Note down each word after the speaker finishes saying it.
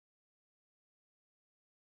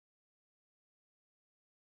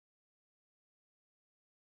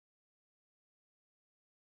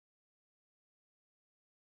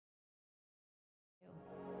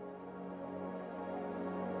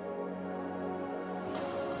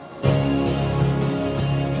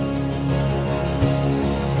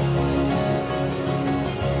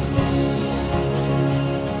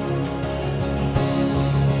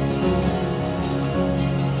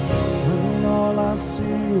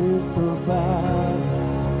is the battle,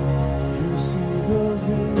 you see the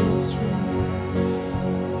victory.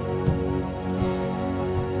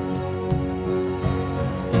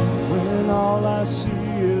 When all I see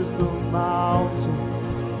is the mountain,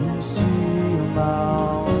 you see a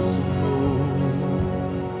mountain move.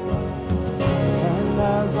 And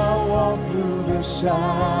as I walk through the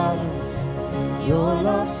shadows, your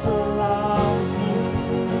love surrounds me.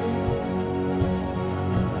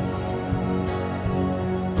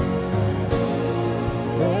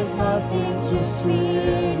 There's nothing to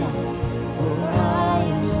fear now, for I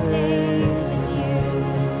am safe with you.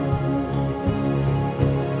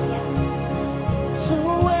 So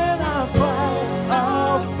when I fight,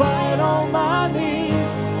 I'll fight on my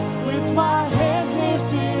knees, with my hands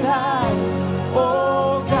lifted high.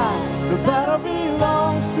 Oh God, the battle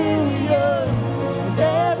belongs to you. And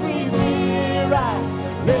every fear I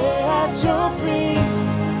lay at your feet,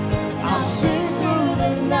 I'll sing through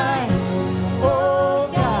the night. Oh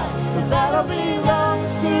God, the battle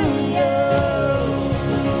belongs to you.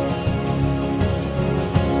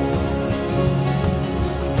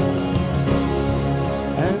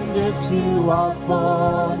 And if you are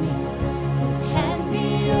for me, who can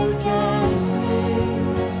be against me?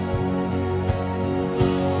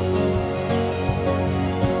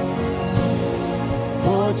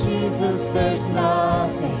 For Jesus, there's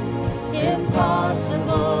nothing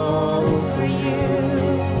impossible for you.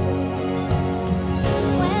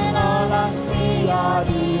 When all I see are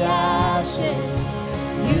the ashes,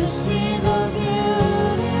 you see the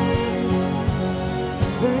beauty.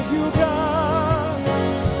 Thank you, God.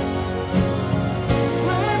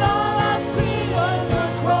 When all I see is the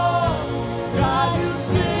cross, God, you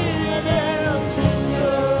see an empty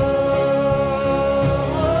tomb.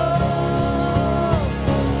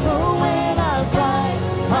 So when I fight,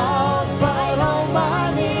 I'll fight on my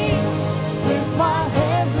knees, with my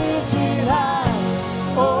hands lifted high.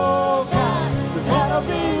 Oh God, the battle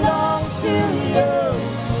belongs to you.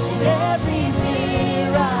 And every fear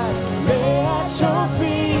I lay at your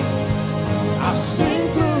feet, I'll sing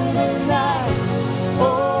through the night.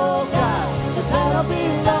 Oh God, the battle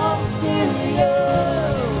belongs to you.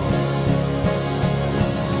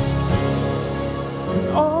 An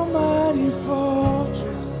almighty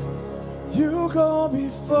fortress, you go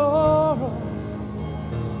before us.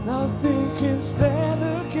 Nothing can stand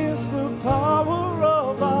against the power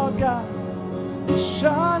of our God. You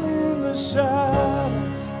shine in the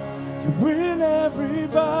shadows, you win every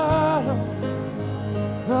battle.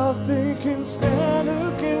 Nothing can stand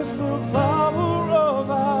against the power of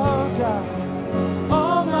our God.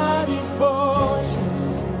 Almighty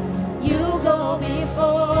fortress, you go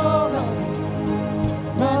before us.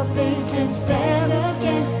 Nothing can stand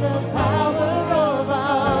against the power of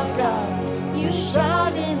our God. You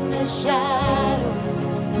shine in the shadows,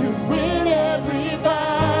 you win every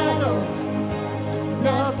battle.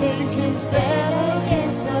 Nothing can stand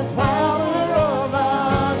against the power of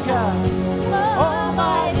our God.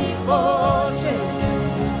 Almighty fortress,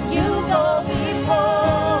 you go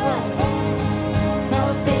before us.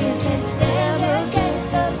 Nothing can stand against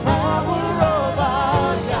the power of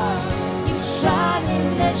our God. You shine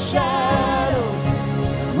in the shadows,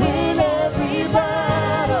 win every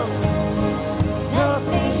battle.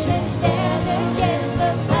 Nothing can stand against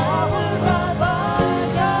the power of our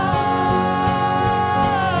God.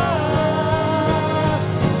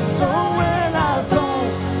 So when I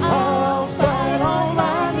fight, I'll fight on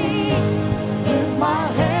my knees, with my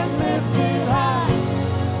hands lifted high.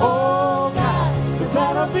 Oh God, the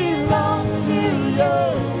battle belongs to you.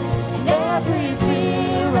 And every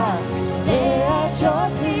fear I lay at your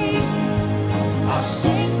feet, I'll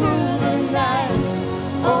sing through the night.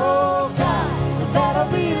 Oh God, the battle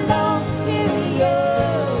belongs to you.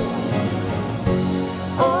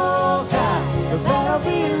 Oh God, the battle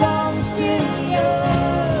belongs to you.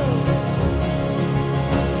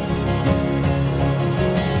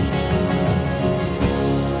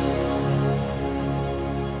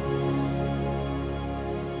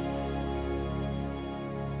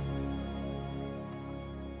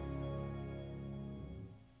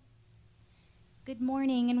 Good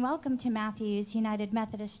morning and welcome to Matthews United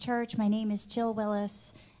Methodist Church. My name is Jill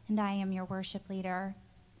Willis and I am your worship leader.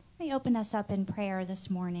 Let me open us up in prayer this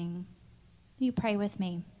morning. You pray with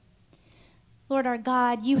me. Lord our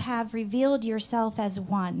God, you have revealed yourself as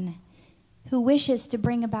one who wishes to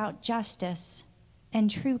bring about justice and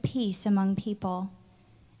true peace among people.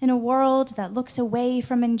 In a world that looks away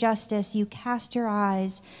from injustice, you cast your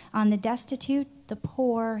eyes on the destitute, the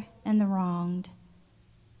poor, and the wronged.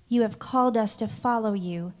 You have called us to follow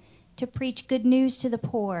you, to preach good news to the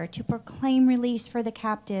poor, to proclaim release for the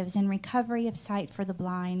captives and recovery of sight for the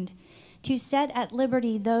blind, to set at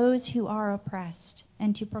liberty those who are oppressed,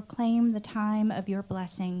 and to proclaim the time of your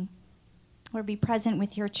blessing. Lord, be present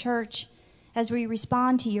with your church as we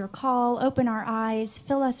respond to your call. Open our eyes,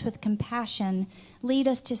 fill us with compassion, lead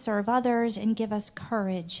us to serve others, and give us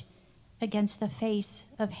courage against the face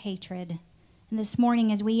of hatred. And this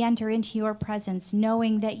morning, as we enter into your presence,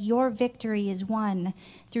 knowing that your victory is won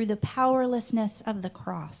through the powerlessness of the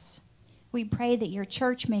cross, we pray that your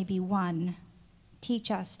church may be one. Teach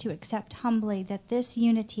us to accept humbly that this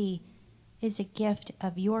unity is a gift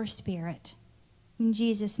of your Spirit. In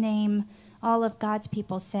Jesus' name, all of God's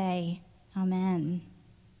people say, Amen.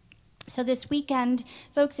 So this weekend,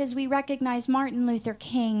 folks, as we recognize Martin Luther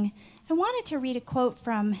King, I wanted to read a quote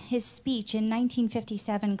from his speech in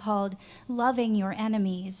 1957 called "Loving Your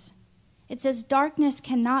Enemies." It says, "Darkness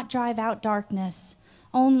cannot drive out darkness.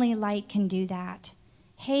 Only light can do that.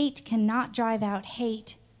 Hate cannot drive out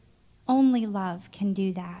hate. Only love can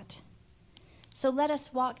do that." So let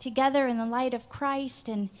us walk together in the light of Christ,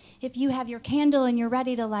 and if you have your candle and you're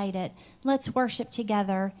ready to light it, let's worship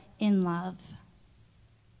together in love.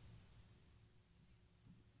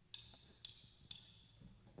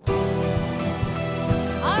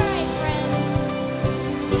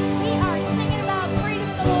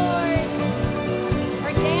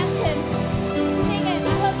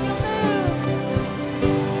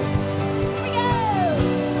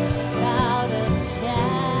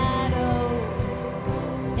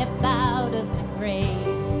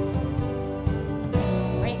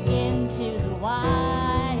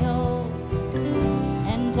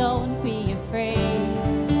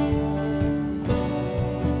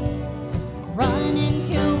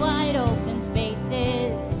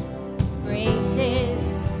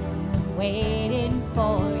 Waiting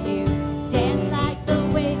for you, dance like the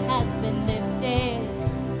weight has been lifted.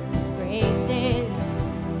 Graces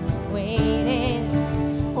waiting.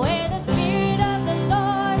 Where the Spirit of the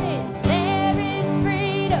Lord is, there is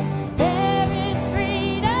freedom. There is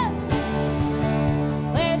freedom.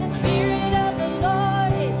 Where the Spirit of the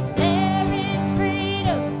Lord is, there is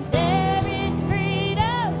freedom. There is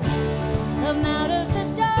freedom. Come out of the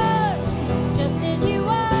dark, just as you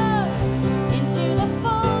are, into the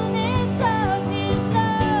fullness of His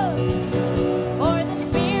love. For the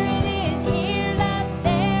Spirit is here, let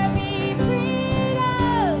there be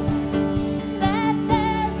freedom. Let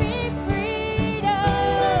there be freedom.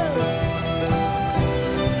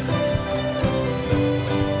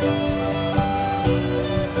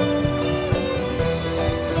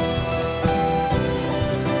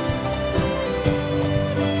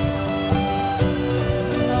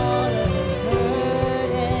 Bring all of the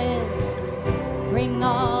burdens, bring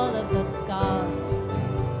all of the scars.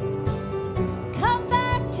 Come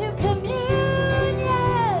back to communion.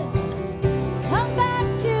 Come back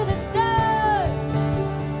to the start.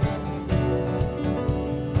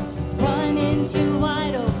 Run into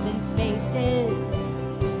wide open spaces.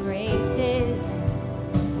 Graces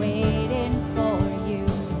waiting for you.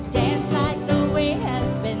 Dance like the weight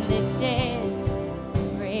has been lifted.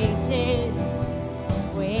 Graces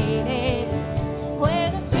waiting. Where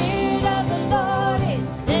the Spirit of the Lord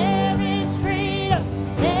is, there is freedom.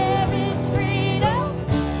 There is freedom.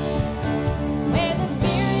 Where the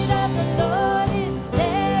Spirit of the Lord is,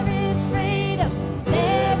 there is freedom.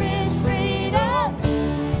 There is freedom.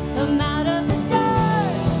 Come out of the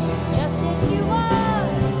dark, just as you are,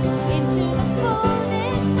 into the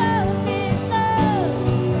fullness of His love.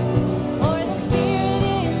 For the Spirit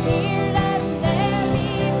is here, let there be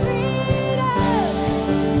freedom.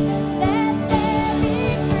 Let there be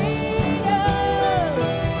freedom.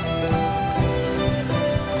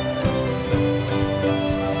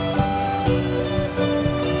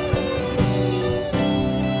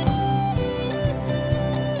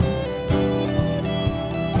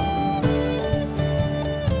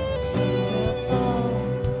 Chains will fall,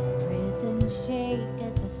 prisons shake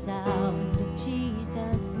at the sound of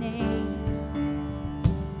Jesus' name.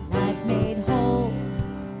 Lives made whole,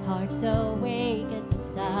 hearts awake at the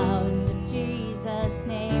sound of Jesus'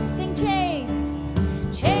 name. Sing chains,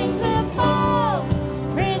 chains will fall,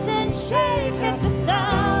 prisons shake at the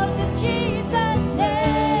sound of Jesus'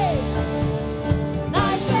 name.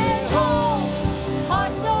 Lives made whole,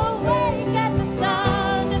 hearts awake at the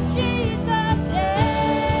sound of Jesus' name.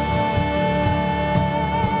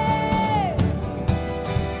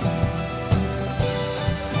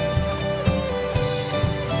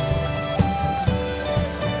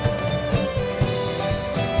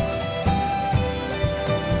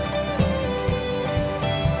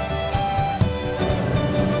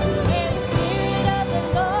 Where the Spirit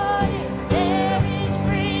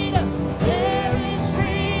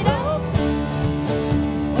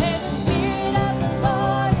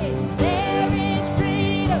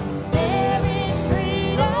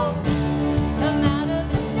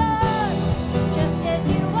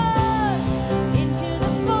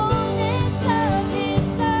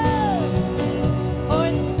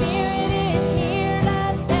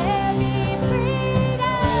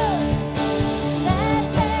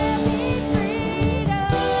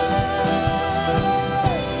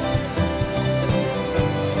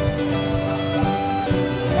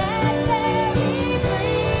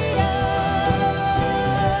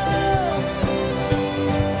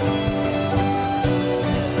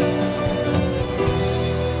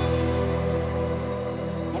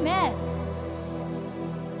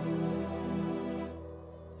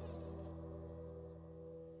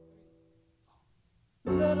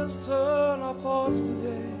us turn our thoughts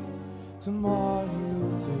today to Martin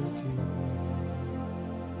Luther King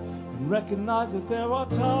and recognize that there are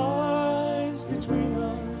ties between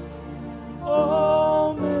us,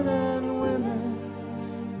 all men and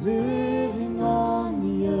women living on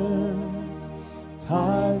the earth,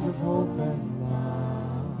 ties of hope and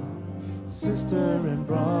love, sister and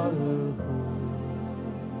brotherhood,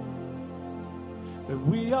 that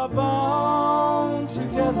we are bound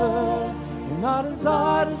together in our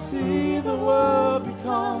desire to see the world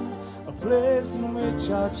become a place in which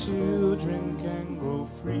our children can grow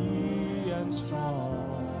free and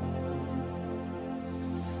strong.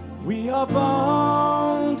 We are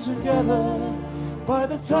bound together by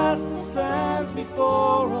the task that stands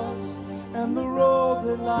before us and the road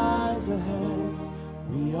that lies ahead.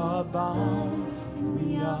 We are bound and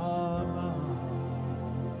we are bound.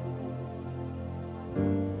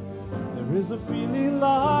 There is a feeling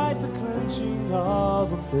like the clenching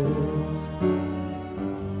of a fist.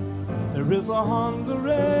 There is a hunger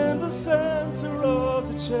in the center of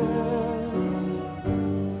the chest.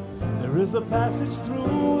 There is a passage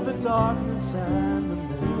through the darkness and the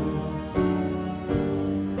mist.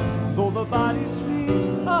 Though the body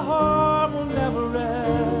sleeps, our heart will never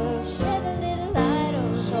rest. Shed a little light,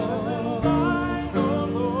 oh Shed a little light, oh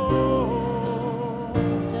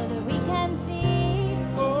Lord, so that we can see.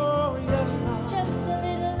 oh yes, now. Just a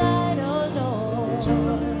little light, oh Lord. Just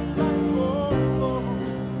a little light, oh Lord,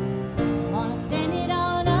 Wanna stand it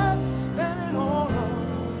on up, standing on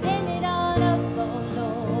us. stand it on up, oh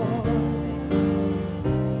Lord.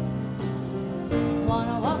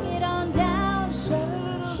 Wanna walk it on down, Shed a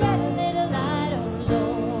little shed a little light, oh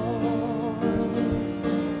Lord.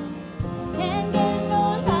 Can't get no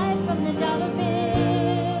light from the dollar bill.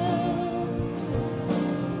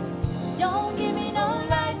 Don't give me no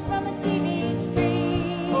light from a TV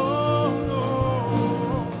screen. oh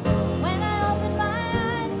Lord. When I open my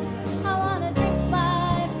eyes, I wanna drink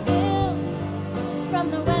my fill from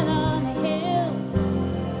the well on the hill.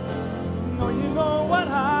 No, you know what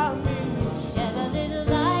I mean. Shed a little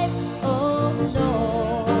light, oh Lord,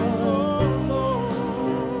 Oh Lord,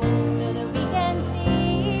 so that we can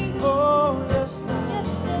see. oh yes, now.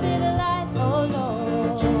 Just a little light, oh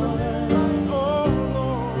Lord. Just a little light, oh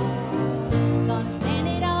Lord, Gonna stand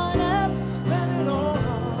it on up, standing on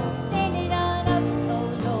us. stand it on up, oh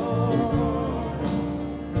Lord.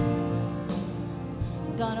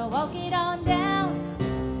 Gonna walk it on down,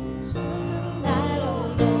 Shed a little light,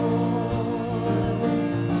 oh Lord.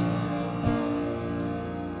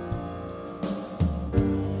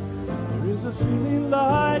 There is a feeling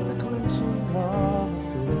like the clenching of a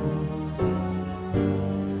fist.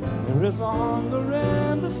 There is a hunger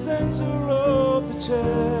in the center of the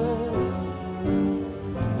chest.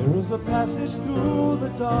 There is a passage through the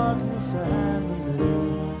darkness and the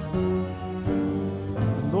mist.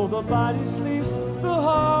 And though the body sleeps, the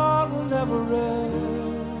heart will never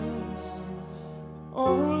rest.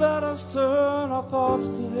 Oh, let us turn our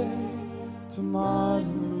thoughts today to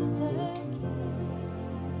Martin Luther King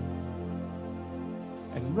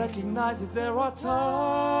and recognize that there are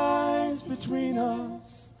ties between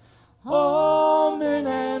us, all men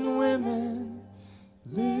and women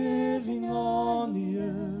living on the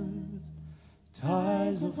earth,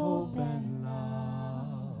 ties of hope and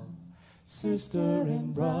love, sister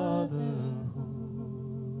and brotherhood.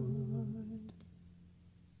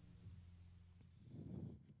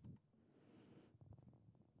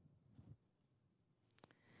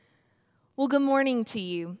 Well, good morning to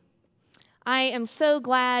you. I am so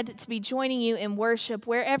glad to be joining you in worship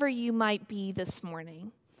wherever you might be this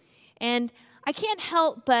morning. And I can't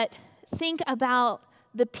help but think about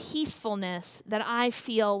the peacefulness that I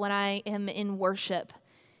feel when I am in worship.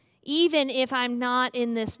 Even if I'm not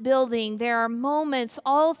in this building, there are moments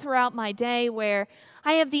all throughout my day where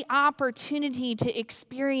I have the opportunity to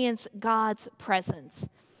experience God's presence.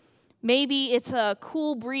 Maybe it's a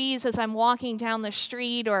cool breeze as I'm walking down the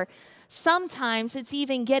street, or sometimes it's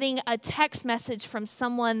even getting a text message from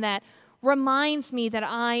someone that reminds me that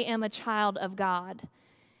I am a child of God.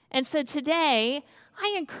 And so today,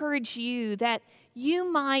 I encourage you that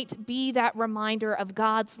you might be that reminder of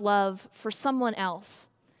God's love for someone else.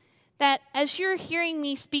 That as you're hearing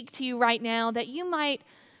me speak to you right now, that you might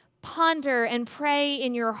ponder and pray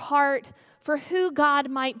in your heart for who God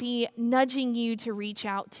might be nudging you to reach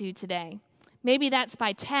out to today. Maybe that's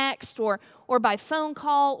by text or by phone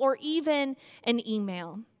call or even an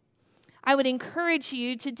email. I would encourage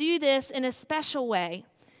you to do this in a special way,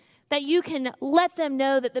 that you can let them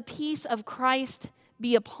know that the peace of Christ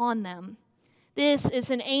be upon them. This is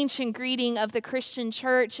an ancient greeting of the Christian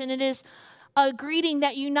church, and it is a greeting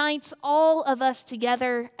that unites all of us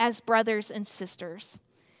together as brothers and sisters.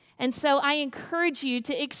 And so I encourage you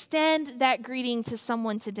to extend that greeting to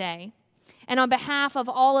someone today. And on behalf of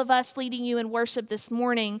all of us leading you in worship this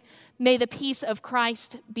morning, may the peace of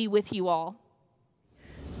Christ be with you all.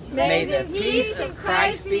 May the peace of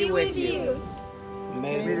Christ be with you.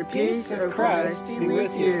 May the peace of Christ be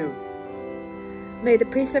with you. May the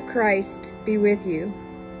peace of Christ be with you.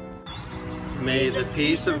 May the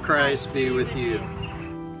peace of Christ be with you.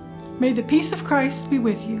 May the peace of Christ be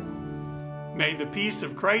with you. May the peace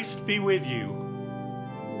of Christ be with you.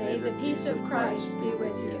 May the peace of Christ be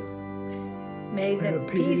with you. May the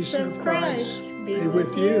peace of Christ be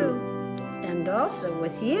with you. And also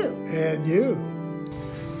with you. And you.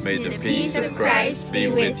 May the peace of Christ be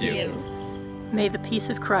with you. May the peace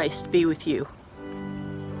of Christ be with you.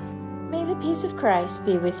 May the peace of Christ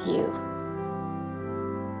be with you.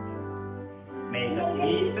 May the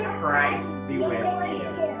peace of Christ be with you.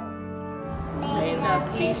 May the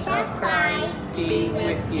peace of Christ be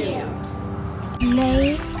with you.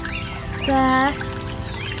 May the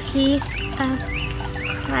peace of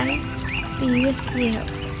Christ be with you.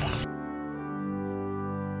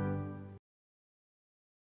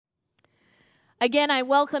 Again, I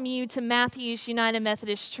welcome you to Matthews United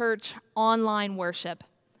Methodist Church online worship.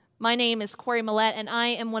 My name is Corey Millette, and I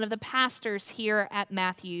am one of the pastors here at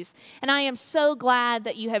Matthews. And I am so glad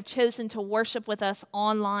that you have chosen to worship with us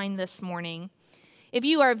online this morning. If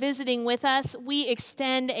you are visiting with us, we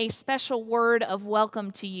extend a special word of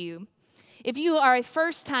welcome to you. If you are a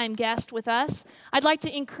first-time guest with us, I'd like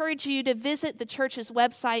to encourage you to visit the church's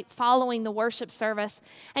website following the worship service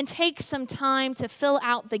and take some time to fill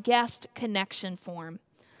out the guest connection form.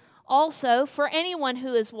 Also, for anyone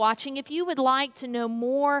who is watching, if you would like to know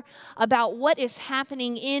more about what is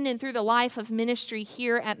happening in and through the life of ministry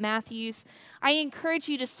here at Matthews, I encourage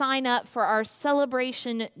you to sign up for our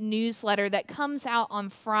celebration newsletter that comes out on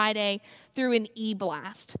Friday through an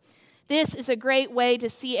e-blast. This is a great way to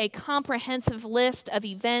see a comprehensive list of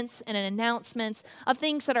events and announcements of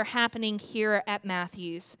things that are happening here at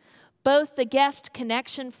Matthews. Both the guest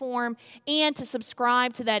connection form and to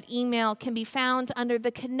subscribe to that email can be found under the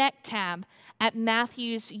Connect tab at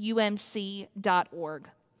matthewsumc.org.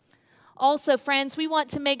 Also, friends, we want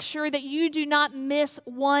to make sure that you do not miss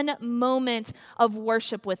one moment of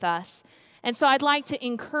worship with us. And so I'd like to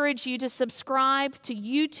encourage you to subscribe to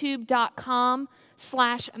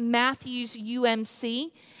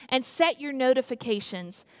youtube.com/MatthewsUMC and set your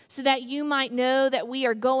notifications so that you might know that we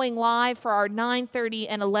are going live for our 9:30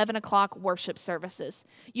 and 11 o'clock worship services.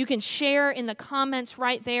 You can share in the comments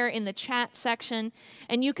right there in the chat section,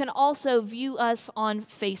 and you can also view us on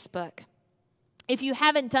Facebook. If you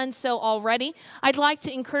haven't done so already, I'd like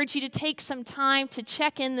to encourage you to take some time to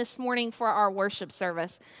check in this morning for our worship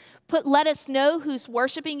service. Let us know who's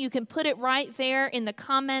worshiping. You can put it right there in the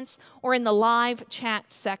comments or in the live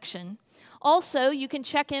chat section. Also, you can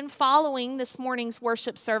check in following this morning's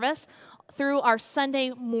worship service through our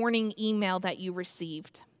Sunday morning email that you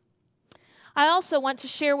received. I also want to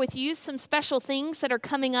share with you some special things that are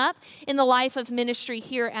coming up in the life of ministry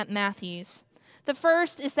here at Matthews. The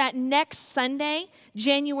first is that next Sunday,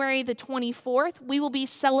 January the 24th, we will be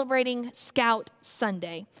celebrating Scout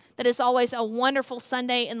Sunday. That is always a wonderful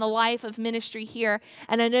Sunday in the life of ministry here,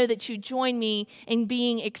 and I know that you join me in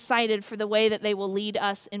being excited for the way that they will lead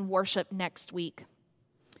us in worship next week.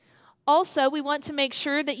 Also, we want to make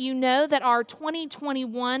sure that you know that our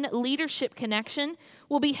 2021 Leadership Connection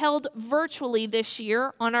will be held virtually this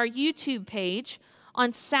year on our YouTube page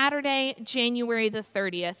on Saturday, January the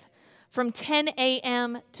 30th. From 10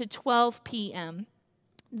 a.m. to 12 p.m.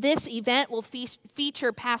 This event will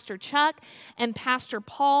feature Pastor Chuck and Pastor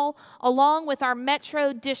Paul, along with our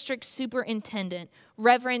Metro District Superintendent,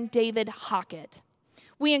 Reverend David Hockett.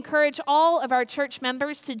 We encourage all of our church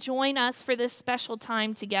members to join us for this special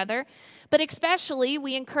time together, but especially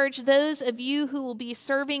we encourage those of you who will be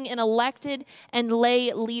serving in elected and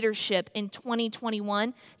lay leadership in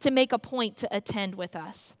 2021 to make a point to attend with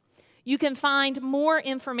us. You can find more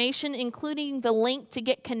information, including the link to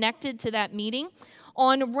get connected to that meeting,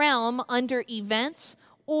 on Realm under Events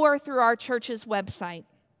or through our church's website.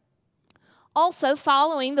 Also,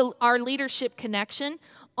 following our Leadership Connection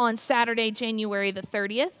on Saturday, January the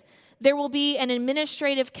 30th, there will be an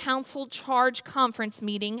Administrative Council Charge Conference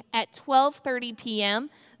meeting at 12:30 p.m.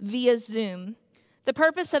 via Zoom. The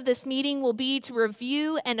purpose of this meeting will be to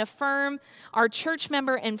review and affirm our church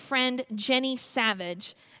member and friend Jenny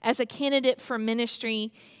Savage as a candidate for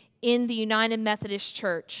ministry in the United Methodist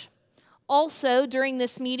Church. Also, during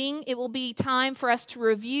this meeting, it will be time for us to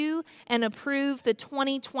review and approve the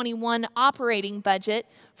 2021 operating budget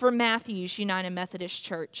for Matthews United Methodist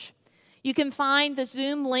Church. You can find the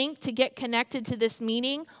Zoom link to get connected to this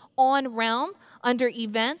meeting on Realm under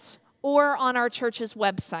Events or on our church's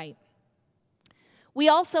website. We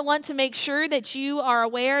also want to make sure that you are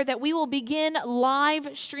aware that we will begin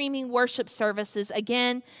live streaming worship services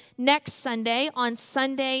again next Sunday on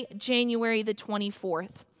Sunday, January the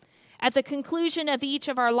 24th. At the conclusion of each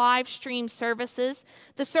of our live stream services,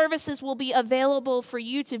 the services will be available for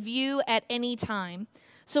you to view at any time.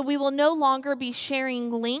 So we will no longer be sharing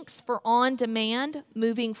links for on-demand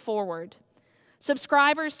moving forward.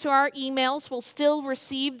 Subscribers to our emails will still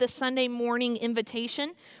receive the Sunday morning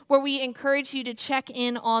invitation where we encourage you to check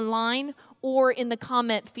in online or in the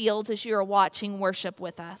comment fields as you are watching worship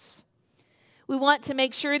with us. We want to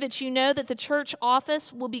make sure that you know that the church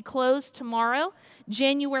office will be closed tomorrow,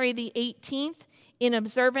 January the 18th, in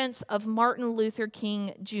observance of Martin Luther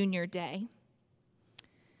King Jr. Day.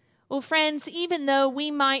 Well, friends, even though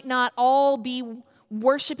we might not all be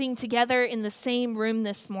worshiping together in the same room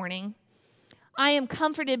this morning, I am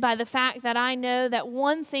comforted by the fact that I know that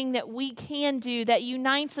one thing that we can do that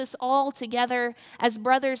unites us all together as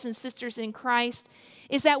brothers and sisters in Christ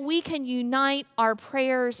is that we can unite our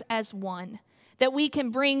prayers as one, that we can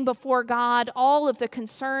bring before God all of the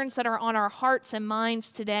concerns that are on our hearts and minds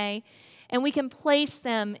today, and we can place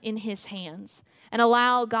them in His hands and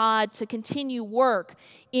allow God to continue work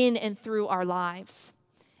in and through our lives.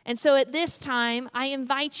 And so at this time, I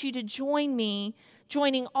invite you to join me,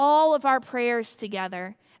 joining all of our prayers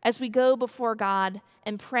together as we go before God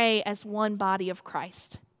and pray as one body of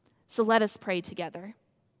Christ. So let us pray together.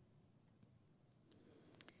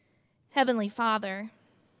 Heavenly Father,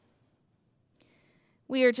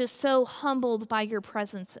 we are just so humbled by your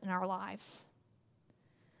presence in our lives.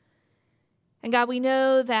 And God, we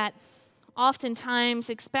know that oftentimes,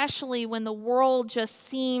 especially when the world just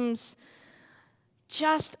seems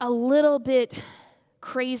just a little bit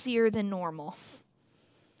crazier than normal,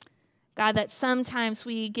 God, that sometimes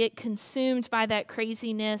we get consumed by that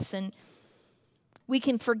craziness and we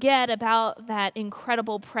can forget about that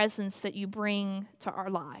incredible presence that you bring to our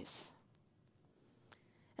lives.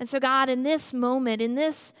 And so, God, in this moment, in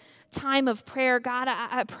this time of prayer, God,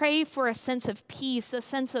 I pray for a sense of peace, a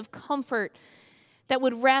sense of comfort that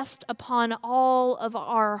would rest upon all of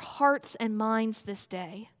our hearts and minds this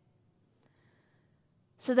day,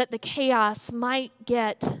 so that the chaos might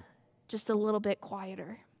get just a little bit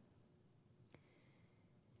quieter,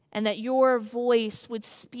 and that your voice would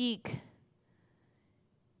speak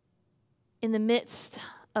in the midst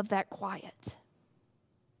of that quiet.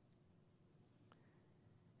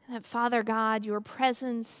 And that, Father God, your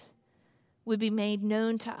presence would be made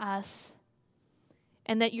known to us,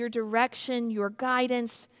 and that your direction, your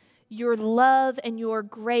guidance, your love, and your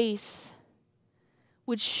grace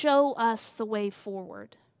would show us the way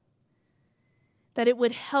forward. That it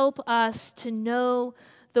would help us to know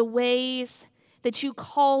the ways that you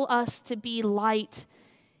call us to be light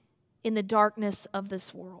in the darkness of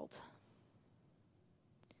this world.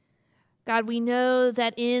 God, we know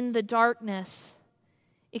that in the darkness,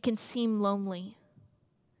 it can seem lonely.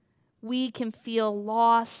 We can feel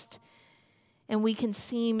lost, and we can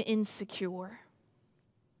seem insecure.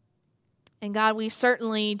 And God, we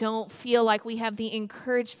certainly don't feel like we have the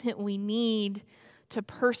encouragement we need to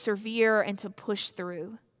persevere and to push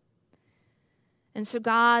through. And so,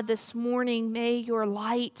 God, this morning, may your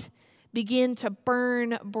light begin to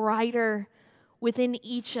burn brighter within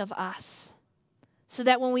each of us, so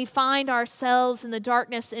that when we find ourselves in the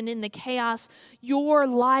darkness and in the chaos, your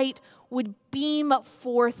light would beam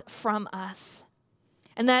forth from us.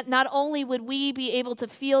 And that not only would we be able to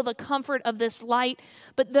feel the comfort of this light,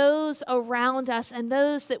 but those around us and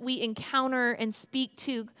those that we encounter and speak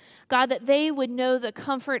to, God, that they would know the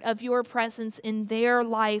comfort of your presence in their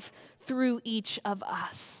life through each of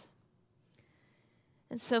us.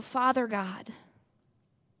 And so, Father God,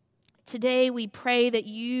 today we pray that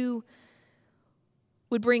you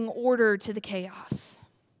would bring order to the chaos.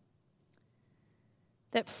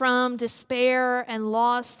 That from despair and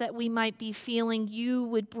loss that we might be feeling, you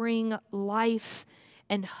would bring life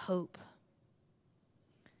and hope.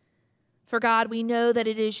 For God, we know that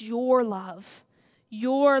it is your love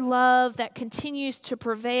that continues to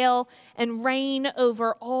prevail and reign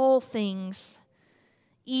over all things,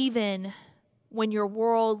 even when your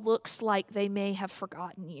world looks like they may have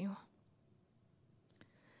forgotten you.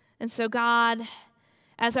 And so, God,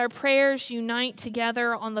 as our prayers unite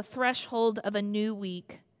together on the threshold of a new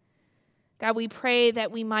week, God, we pray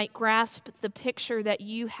that we might grasp the picture that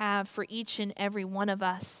you have for each and every one of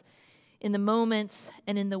us in the moments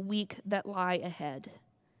and in the week that lie ahead.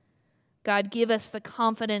 God, give us the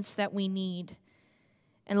confidence that we need,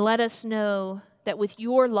 and let us know that with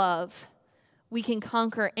your love, we can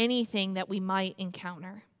conquer anything that we might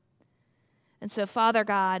encounter. And so, Father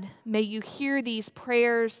God, may you hear these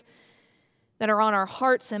prayers that are on our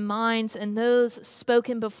hearts and minds and those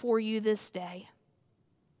spoken before you this day.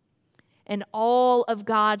 And all of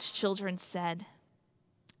God's children said,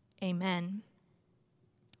 Amen.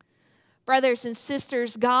 Brothers and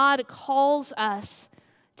sisters, God calls us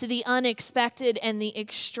to the unexpected and the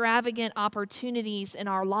extravagant opportunities in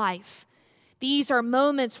our life. These are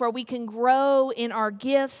moments where we can grow in our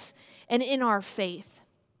gifts and in our faith.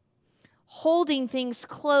 Holding things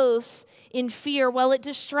close in fear, well, it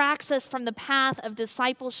distracts us from the path of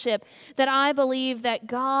discipleship that I believe that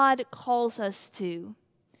God calls us to.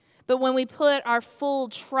 But when we put our full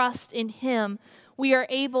trust in Him, we are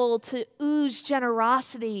able to ooze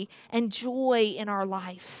generosity and joy in our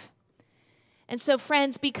life. And so,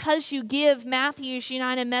 friends, because you give, Matthews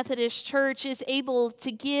United Methodist Church is able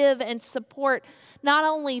to give and support not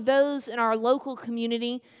only those in our local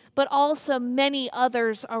community, but also many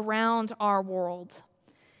others around our world.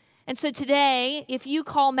 And so today, if you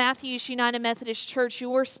call Matthews United Methodist Church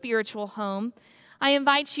your spiritual home, I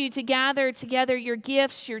invite you to gather together your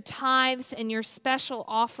gifts, your tithes, and your special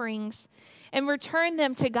offerings, and return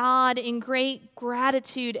them to God in great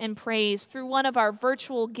gratitude and praise through one of our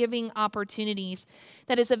virtual giving opportunities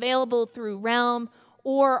that is available through Realm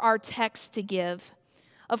or our text to give.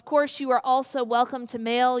 Of course, you are also welcome to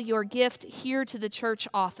mail your gift here to the church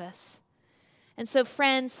office. And so,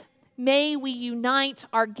 friends, may we unite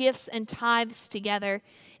our gifts and tithes together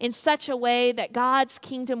in such a way that God's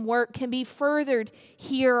kingdom work can be furthered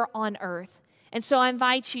here on earth. And so I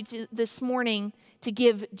invite you this morning to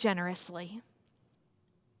give generously.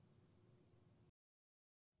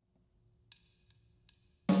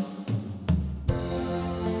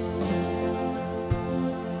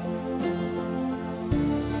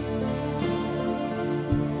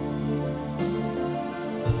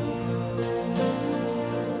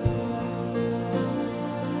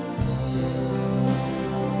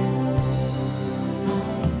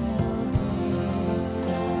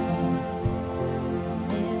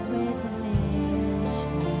 Live with a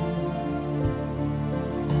vision.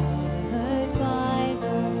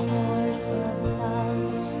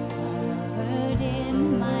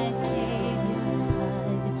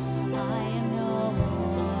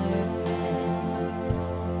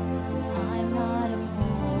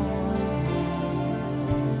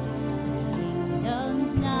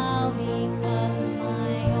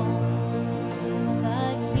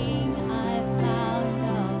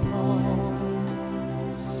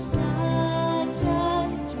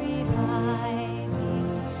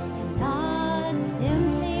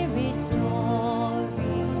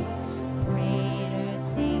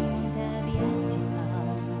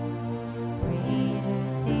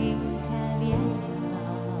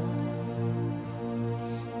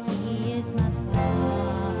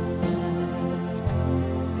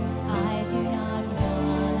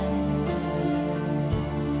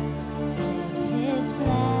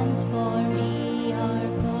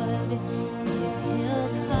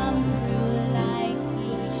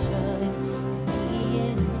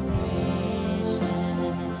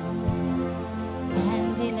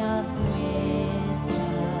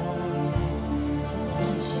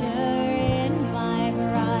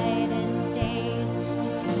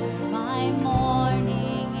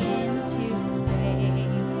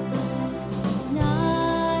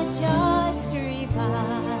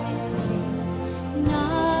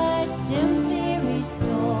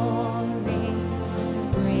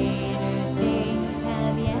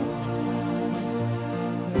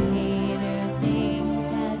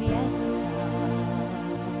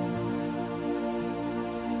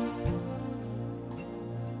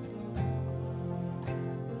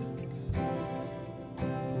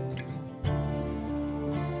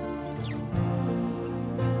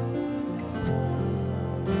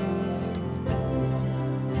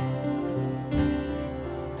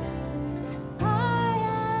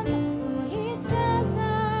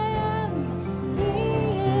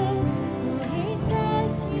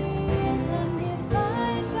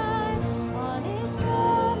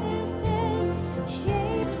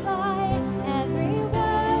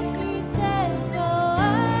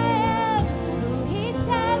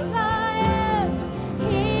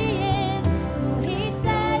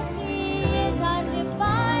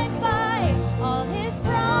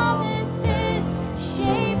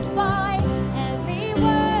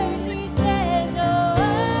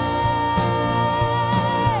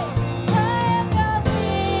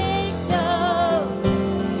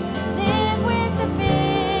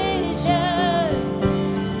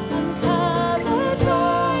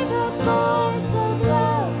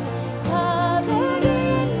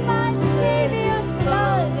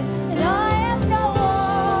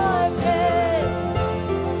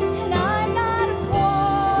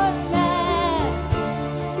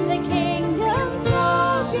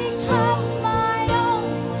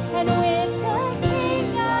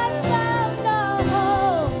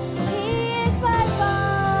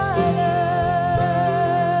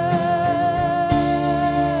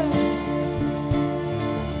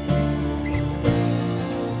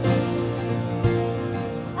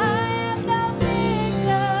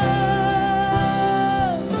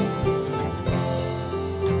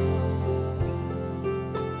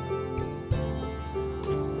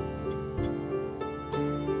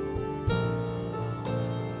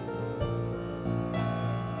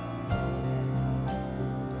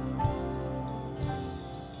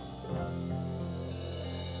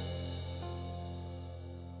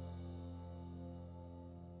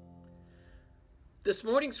 This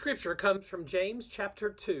morning's scripture comes from James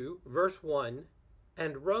chapter 2, verse 1,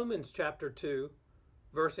 and Romans chapter 2,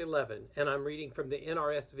 verse 11, and I'm reading from the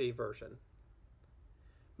NRSV version.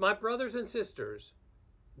 My brothers and sisters,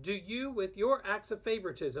 do you, with your acts of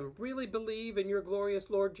favoritism, really believe in your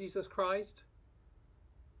glorious Lord Jesus Christ?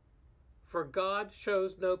 For God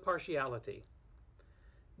shows no partiality.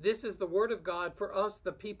 This is the word of God for us,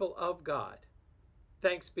 the people of God.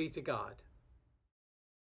 Thanks be to God.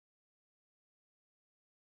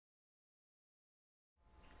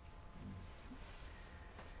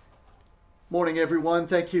 Morning, everyone.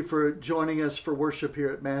 Thank you for joining us for worship here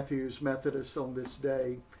at Matthews Methodist on this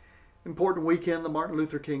day. Important weekend, the Martin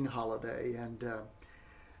Luther King holiday. And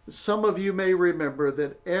some of you may remember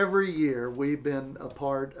that every year we've been a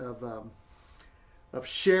part of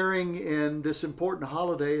sharing in this important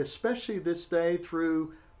holiday, especially this day,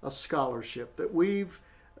 through a scholarship that we've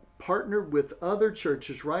partnered with other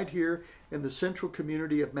churches right here in the central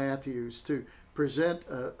community of Matthews to present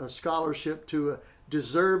a scholarship to a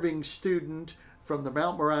deserving student from the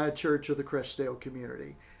Mount Moriah Church of the Crestdale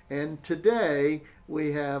community. And today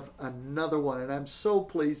we have another one, and I'm so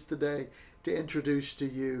pleased today to introduce to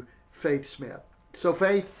you Faith Smith. So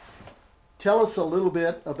Faith, tell us a little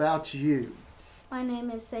bit about you. My name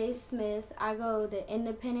is Faith Smith. I go to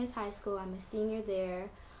Independence High School. I'm a senior there.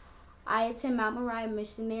 I attend Mount Moriah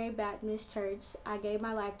Missionary Baptist Church. I gave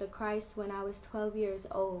my life to Christ when I was 12 years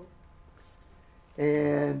old.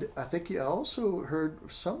 And I think you also heard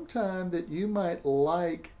sometime that you might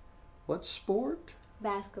like what sport?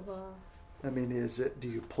 Basketball. I mean, do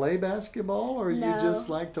you play basketball or No. you just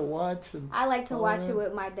like to watch? I like to watch it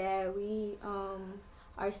with my dad. We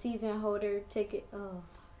are season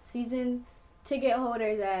ticket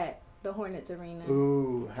holders at the Hornets Arena.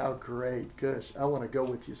 Ooh, how great. Gosh, I want to go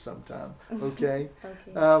with you sometime. Okay?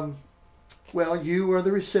 Okay. Well, you are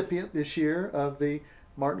the recipient this year of the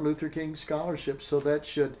Martin Luther King Scholarship, so that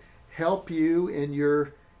should help you in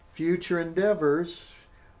your future endeavors.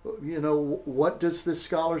 You know, what does this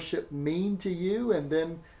scholarship mean to you? And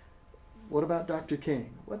then what about Dr.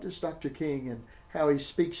 King? What does Dr. King and how he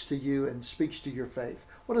speaks to you and speaks to your faith?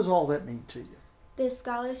 What does all that mean to you? This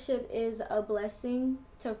scholarship is a blessing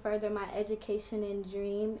to further my education and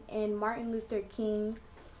dream. And Martin Luther King,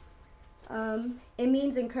 it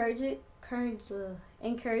means encouragement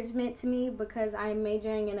to me because I'm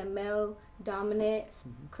majoring in a male-dominant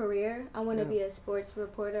career. I want to be a sports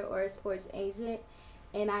reporter or a sports agent.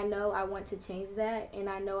 And I know I want to change that, and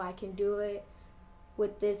I know I can do it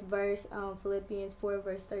with this verse, Philippians 4,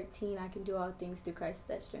 verse 13. I can do all things through Christ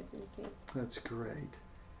that strengthens me. That's great.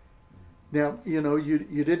 Now, you know,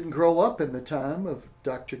 you didn't grow up in the time of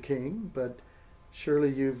Dr. King, but surely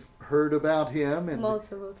you've heard about him. And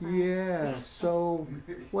multiple times. Yeah, so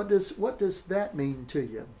what does that mean to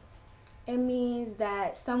you? It means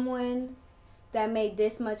that someone that made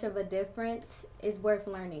this much of a difference is worth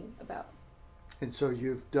learning about. And so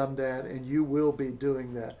you've done that, and you will be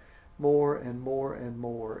doing that more and more and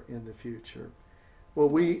more in the future. Well,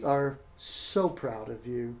 we are so proud of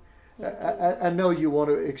you. I know you want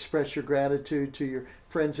to express your gratitude to your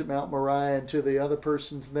friends at Mount Moriah and to the other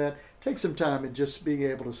persons in that. Take some time and just being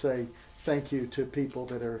able to say thank you to people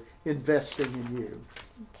that are investing in you.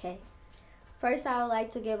 Okay. First, I would like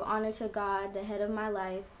to give honor to God, the head of my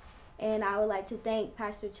life, and I would like to thank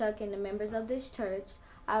Pastor Chuck and the members of this church.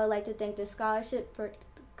 I would like to thank the scholarship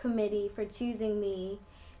committee for choosing me.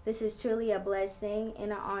 This is truly a blessing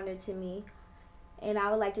and an honor to me. And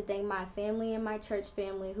I would like to thank my family and my church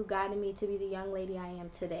family who guided me to be the young lady I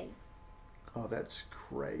am today. Oh, that's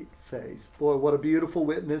great, Faith. Boy, what a beautiful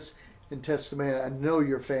witness and testimony. I know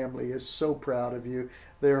your family is so proud of you.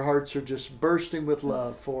 Their hearts are just bursting with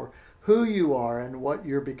love for who you are and what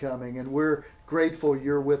you're becoming. And we're grateful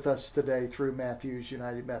you're with us today through Matthews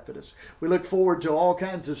United Methodist. We look forward to all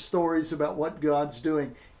kinds of stories about what God's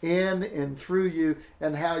doing in and through you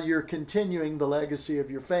and how you're continuing the legacy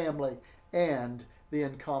of your family and the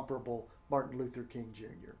incomparable Martin Luther King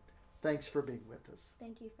Jr. Thanks for being with us.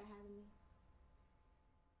 Thank you for having me.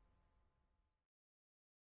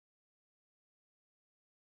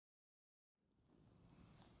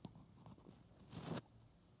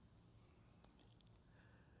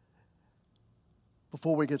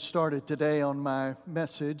 Before we get started today on my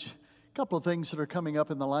message, a couple of things that are coming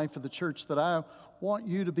up in the life of the church that I want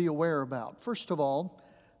you to be aware about. First of all,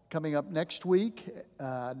 coming up next week,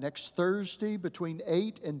 next Thursday between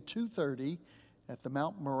 8 and 2:30 at the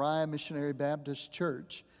Mount Moriah Missionary Baptist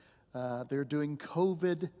Church, they're doing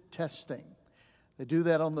COVID testing. They do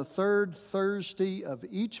that on the third Thursday of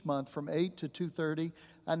each month from 8 to 2:30.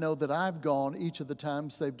 I know that I've gone each of the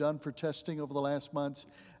times they've done for testing over the last months.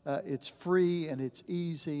 It's free and it's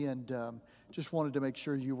easy, and just wanted to make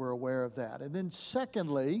sure you were aware of that. And then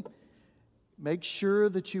secondly, make sure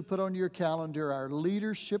that you put on your calendar our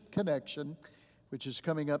Leadership Connection, which is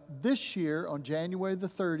coming up this year on January the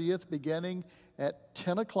 30th, beginning at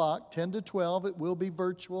 10 o'clock, 10 to 12. It will be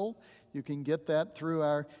virtual. You can get that through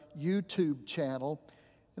our YouTube channel.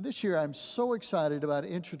 And this year I'm so excited about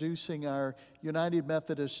introducing our United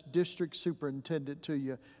Methodist District Superintendent to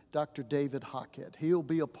you, Dr. David Hockett. He'll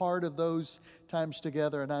be a part of those times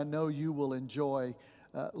together, and I know you will enjoy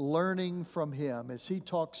learning from him as he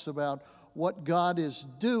talks about what God is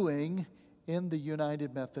doing in the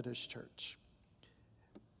United Methodist Church.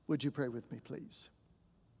 Would you pray with me, please?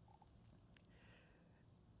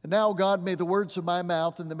 And now, God, may the words of my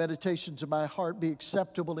mouth and the meditations of my heart be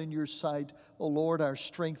acceptable in your sight, O Lord, our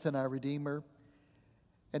strength and our Redeemer.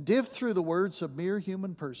 And if through the words of mere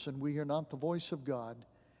human person we hear not the voice of God,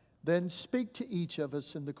 then speak to each of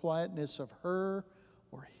us in the quietness of her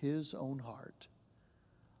or his own heart.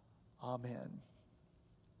 Amen.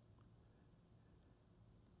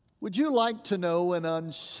 Would you like to know an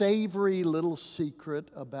unsavory little secret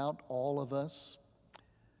about all of us?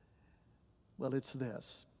 Well, it's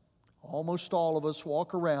this. Almost all of us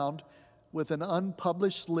walk around with an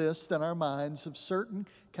unpublished list in our minds of certain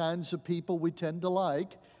kinds of people we tend to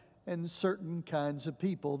like and certain kinds of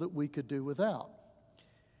people that we could do without.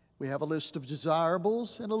 We have a list of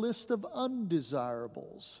desirables and a list of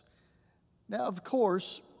undesirables. Now, of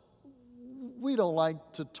course, we don't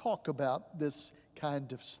like to talk about this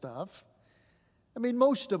kind of stuff. I mean,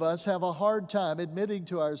 most of us have a hard time admitting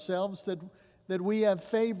to ourselves that we have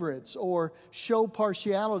favorites or show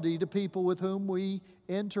partiality to people with whom we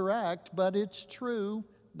interact, but it's true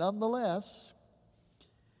nonetheless.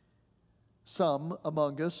 Some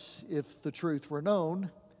among us, if the truth were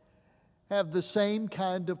known, have the same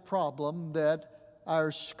kind of problem that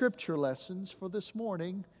our scripture lessons for this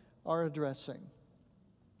morning are addressing.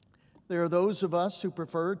 There are those of us who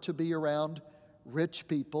prefer to be around rich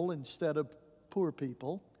people instead of poor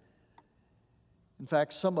people. In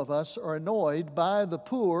fact, some of us are annoyed by the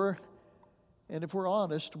poor, and if we're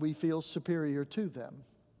honest, we feel superior to them.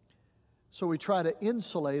 So we try to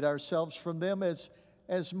insulate ourselves from them as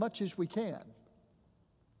much as we can.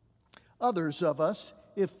 Others of us,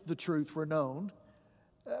 if the truth were known,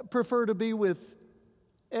 prefer to be with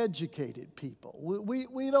educated people.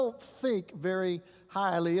 We don't think very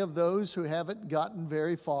highly of those who haven't gotten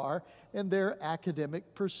very far in their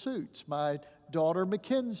academic pursuits. My daughter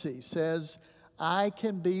Mackenzie says, I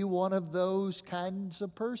can be one of those kinds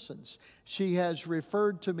of persons. She has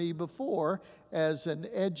referred to me before as an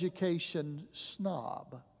education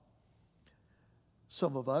snob.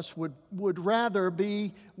 Some of us would rather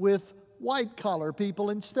be with white-collar people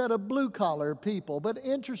instead of blue-collar people. But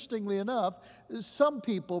interestingly enough, some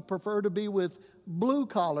people prefer to be with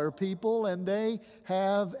blue-collar people, and they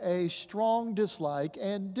have a strong dislike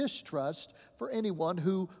and distrust for anyone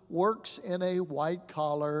who works in a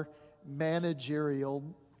white-collar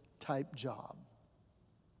managerial type job.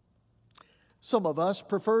 Some of us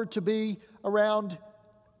prefer to be around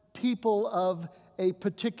people of a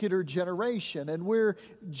particular generation, and we're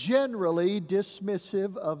generally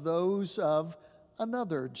dismissive of those of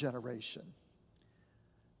another generation.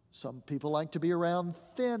 Some people like to be around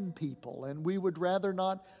thin people, and we would rather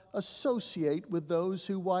not associate with those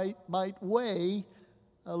who might weigh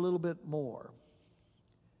a little bit more.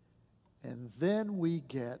 And then we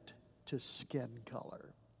get to skin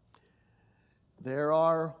color. There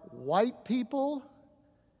are white people,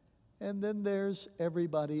 and then there's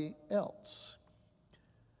everybody else.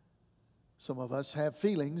 Some of us have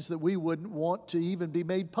feelings that we wouldn't want to even be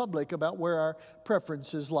made public about where our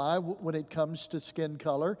preferences lie when it comes to skin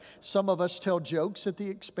color. Some of us tell jokes at the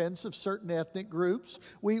expense of certain ethnic groups.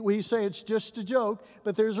 We say it's just a joke,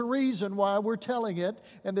 but there's a reason why we're telling it,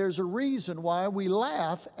 and there's a reason why we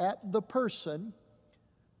laugh at the person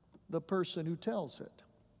who tells it.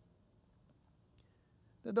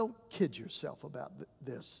 Now, don't kid yourself about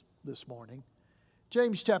this morning.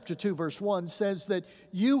 James chapter 2, verse 1 says that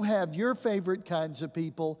you have your favorite kinds of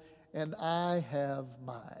people, and I have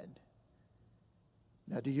mine.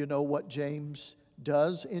 Now, do you know what James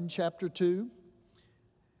does in chapter 2?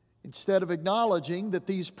 Instead of acknowledging that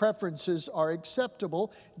these preferences are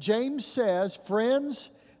acceptable, James says,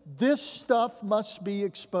 friends, this stuff must be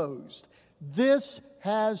exposed. This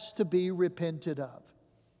has to be repented of.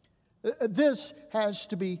 This has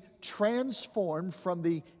to be transformed from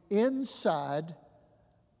the inside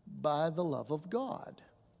by the love of God.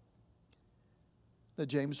 Now,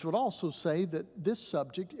 James would also say that this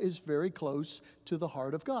subject is very close to the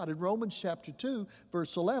heart of God. In Romans chapter 2,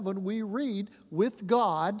 verse 11, we read, "With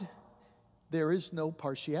God there is no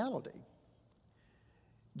partiality."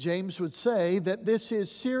 James would say that this is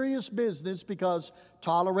serious business because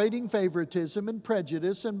tolerating favoritism and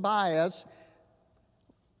prejudice and bias,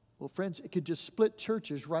 well, friends, it could just split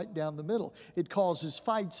churches right down the middle. It causes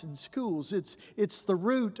fights in schools. It's the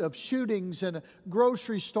root of shootings in a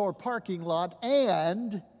grocery store parking lot,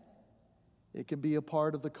 and it can be a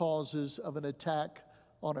part of the causes of an attack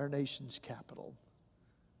on our nation's capital.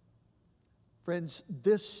 Friends,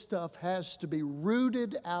 this stuff has to be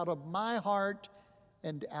rooted out of my heart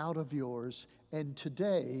and out of yours. And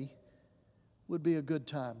today would be a good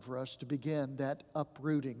time for us to begin that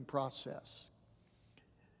uprooting process.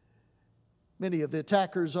 Many of the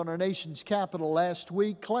attackers on our nation's capital last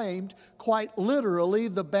week claimed, quite literally,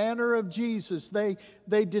 the banner of Jesus. They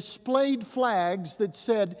displayed flags that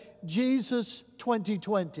said, "Jesus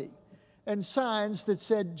 2020," and signs that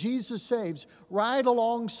said, "Jesus saves," right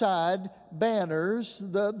alongside banners,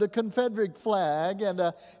 the Confederate flag, and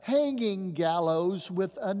a hanging gallows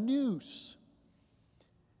with a noose.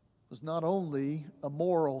 It was not only a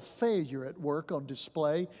moral failure at work on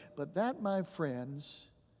display, but that, my friends,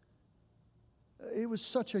 it was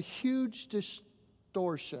such a huge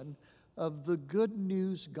distortion of the good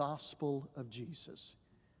news gospel of Jesus.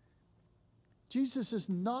 Jesus is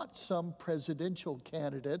not some presidential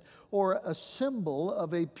candidate or a symbol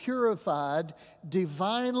of a purified,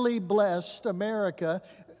 divinely blessed America.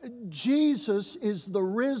 Jesus is the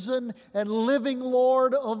risen and living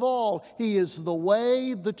Lord of all. He is the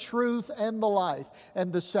way, the truth, and the life.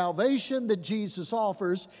 And the salvation that Jesus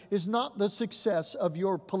offers is not the success of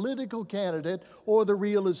your political candidate or the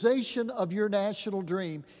realization of your national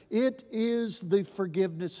dream. It is the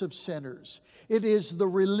forgiveness of sinners. It is the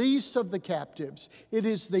release of the captives. It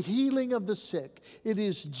is the healing of the sick. It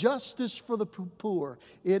is justice for the poor.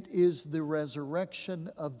 It is the resurrection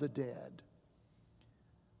of the dead.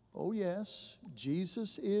 Oh yes,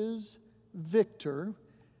 Jesus is victor,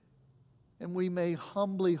 and we may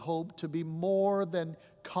humbly hope to be more than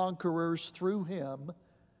conquerors through him.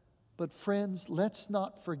 But friends, let's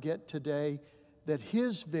not forget today that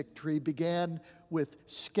his victory began with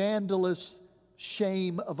scandalous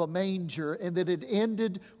shame of a manger, and that it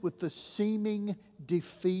ended with the seeming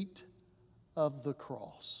defeat of the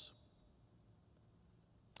cross.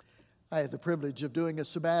 I had the privilege of doing a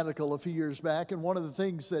sabbatical a few years back, and one of the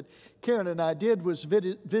things that Karen and I did was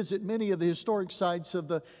visit many of the historic sites of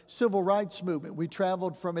the civil rights movement. We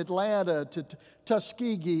traveled from Atlanta to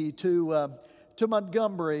Tuskegee to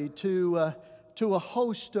Montgomery to a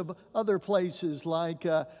host of other places like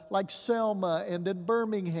Selma, and then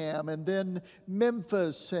Birmingham, and then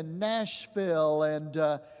Memphis and Nashville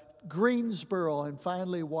and Greensboro, and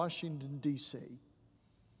finally Washington, D.C.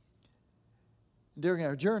 During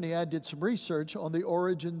our journey, I did some research on the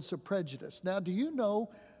origins of prejudice. Now, do you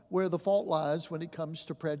know where the fault lies when it comes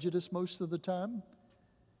to prejudice most of the time?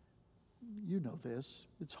 You know this.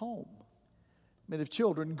 It's home. I mean, if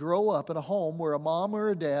children grow up in a home where a mom or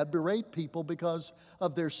a dad berate people because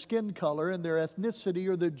of their skin color and their ethnicity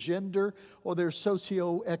or their gender or their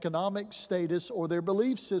socioeconomic status or their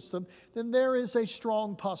belief system, then there is a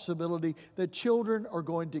strong possibility that children are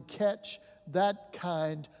going to catch that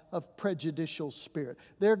kind of prejudicial spirit.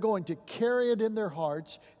 They're going to carry it in their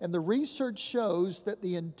hearts, and the research shows that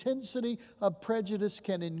the intensity of prejudice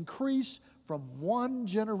can increase from one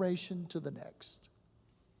generation to the next.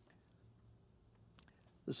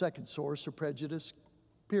 The second source of prejudice,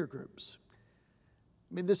 peer groups.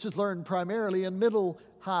 I mean, this is learned primarily in middle,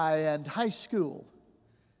 high, and high school.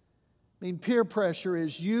 I mean, peer pressure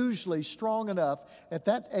is usually strong enough at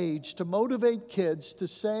that age to motivate kids to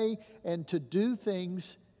say and to do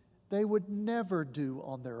things they would never do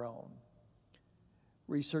on their own.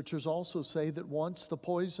 Researchers also say that once the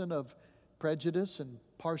poison of prejudice and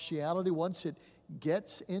partiality, once it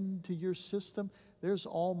gets into your system, there's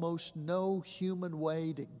almost no human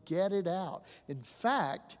way to get it out. In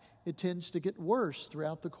fact, it tends to get worse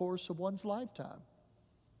throughout the course of one's lifetime.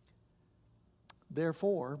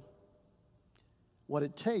 Therefore, what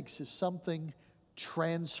it takes is something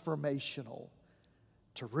transformational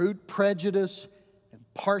to root prejudice and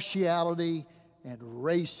partiality and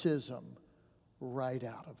racism right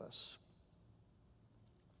out of us.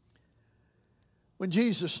 When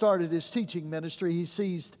Jesus started his teaching ministry, he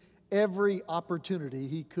seized every opportunity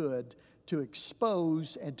he could to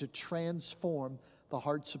expose and to transform the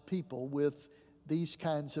hearts of people with these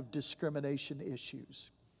kinds of discrimination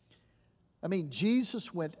issues. I mean,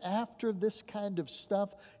 Jesus went after this kind of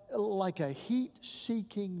stuff like a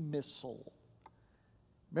heat-seeking missile.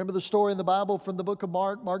 Remember the story in the Bible from the book of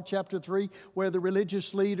Mark, Mark chapter 3, where the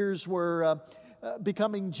religious leaders were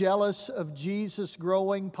becoming jealous of Jesus'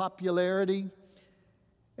 growing popularity.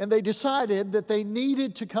 And they decided that they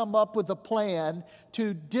needed to come up with a plan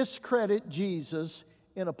to discredit Jesus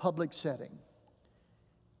in a public setting.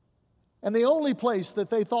 And the only place that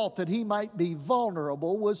they thought that he might be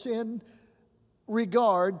vulnerable was in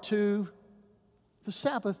regard to the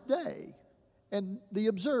Sabbath day and the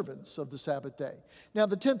observance of the Sabbath day. Now,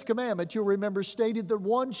 the 10th commandment, you'll remember, stated that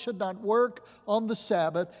one should not work on the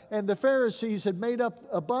Sabbath, and the Pharisees had made up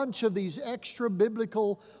a bunch of these extra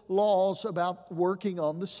biblical laws about working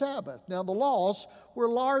on the Sabbath. Now, the laws were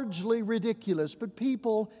largely ridiculous, but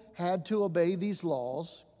people had to obey these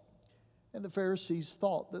laws, and the Pharisees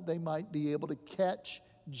thought that they might be able to catch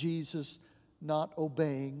Jesus not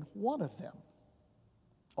obeying one of them.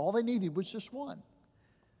 All they needed was just one.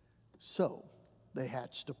 So they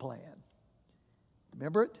hatched a plan.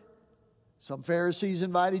 Remember it? Some Pharisees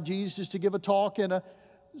invited Jesus to give a talk in a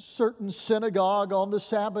certain synagogue on the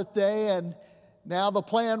Sabbath day, and now the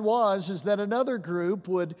plan is that another group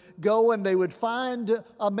would go and they would find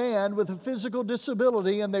a man with a physical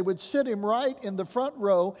disability, and they would sit him right in the front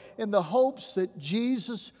row in the hopes that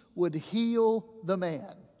Jesus would heal the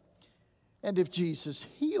man. And if Jesus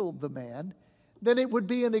healed the man, then it would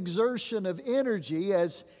be an exertion of energy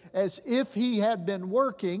as if he had been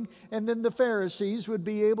working, and then the Pharisees would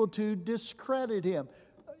be able to discredit him.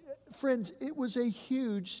 Friends, it was a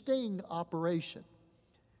huge sting operation.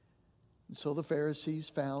 And so the Pharisees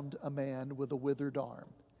found a man with a withered arm.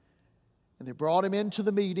 And they brought him into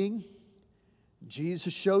the meeting.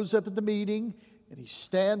 Jesus shows up at the meeting, and he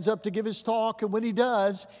stands up to give his talk. And when he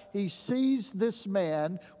does, he sees this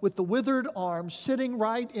man with the withered arm sitting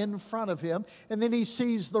right in front of him. And then he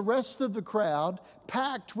sees the rest of the crowd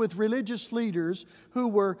packed with religious leaders who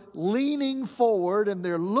were leaning forward, and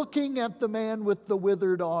they're looking at the man with the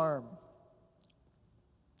withered arm.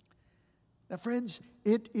 Now, friends,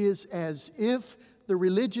 it is as if the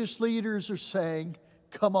religious leaders are saying,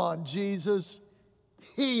 "Come on, Jesus,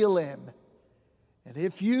 heal him. And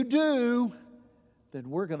if you do, then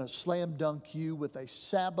we're going to slam dunk you with a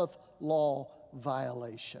Sabbath law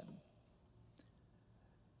violation."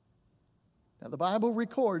 Now, the Bible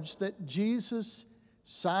records that Jesus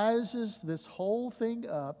sizes this whole thing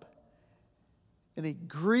up, and he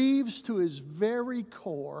grieves to his very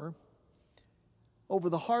core over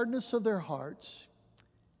the hardness of their hearts.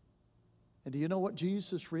 And do you know what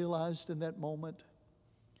Jesus realized in that moment?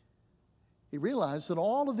 He realized that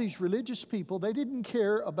all of these religious people, they didn't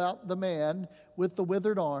care about the man with the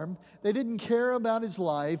withered arm. They didn't care about his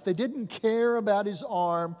life. They didn't care about his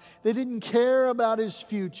arm. They didn't care about his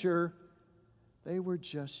future. They were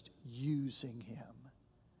just using him.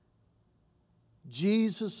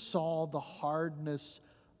 Jesus saw the hardness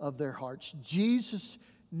of their hearts. Jesus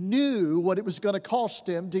knew what it was going to cost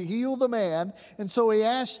him to heal the man, and so he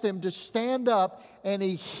asked them to stand up, and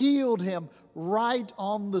he healed him right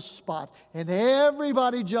on the spot. And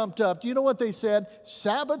everybody jumped up. Do you know what they said?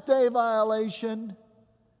 Sabbath day violation.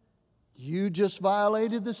 You just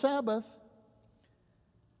violated the Sabbath.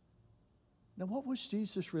 Now, what was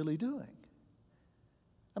Jesus really doing?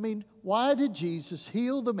 I mean, why did Jesus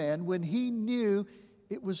heal the man when he knew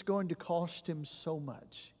it was going to cost him so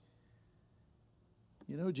much?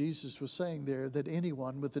 You know, Jesus was saying there that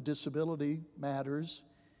anyone with a disability matters.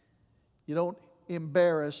 You don't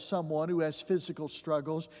embarrass someone who has physical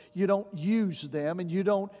struggles. You don't use them, and you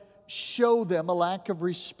don't show them a lack of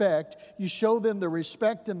respect. You show them the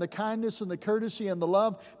respect and the kindness and the courtesy and the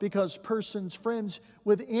love, because persons, friends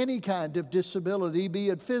with any kind of disability, be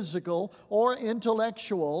it physical or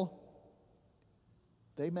intellectual,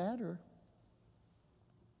 they matter.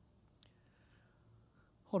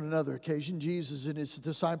 On another occasion, Jesus and his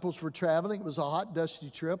disciples were traveling. It was a hot, dusty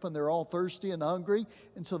trip, and they're all thirsty and hungry,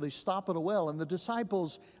 and so they stop at a well. And the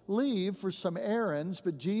disciples leave for some errands,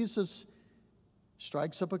 but Jesus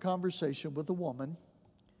strikes up a conversation with a woman,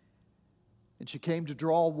 and she came to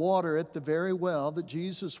draw water at the very well that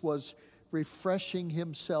Jesus was refreshing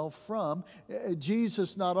himself from.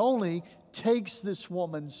 Jesus not only takes this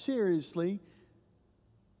woman seriously,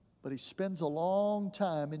 but he spends a long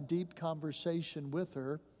time in deep conversation with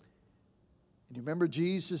her. And you remember,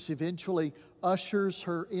 Jesus eventually ushers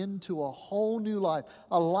her into a whole new life,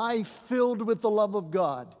 a life filled with the love of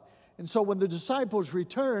God. And so when the disciples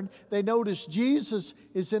return, they notice Jesus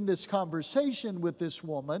is in this conversation with this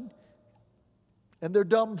woman, and they're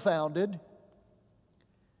dumbfounded.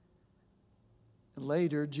 And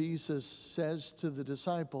later, Jesus says to the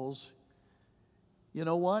disciples, "You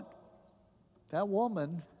know what? That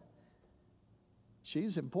woman,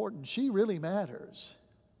 she's important. She really matters.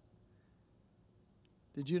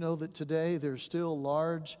 Did you know that today there's still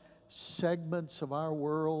large segments of our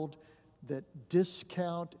world that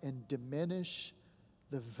discount and diminish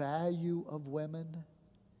the value of women?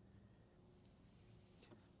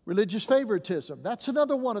 Religious favoritism, that's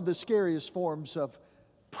another one of the scariest forms of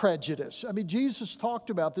prejudice. I mean, Jesus talked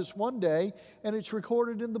about this one day, and it's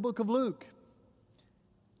recorded in the book of Luke.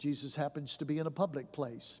 Jesus happens to be in a public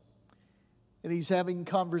place, and he's having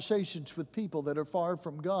conversations with people that are far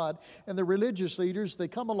from God. And the religious leaders, they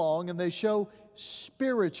come along and they show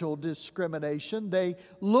spiritual discrimination. They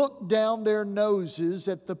look down their noses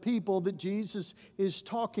at the people that Jesus is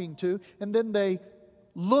talking to, and then they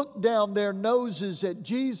look down their noses at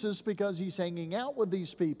Jesus because he's hanging out with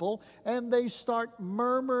these people, and they start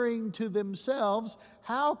murmuring to themselves,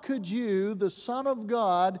 how could you, the Son of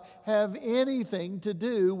God, have anything to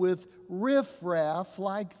do with riffraff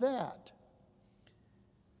like that?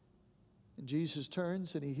 And Jesus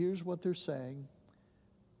turns and he hears what they're saying,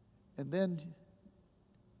 and then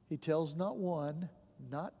he tells not one,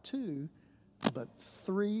 not two, but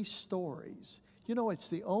 3 stories. You know, it's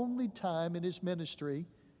the only time in his ministry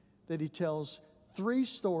that he tells 3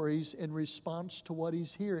 stories in response to what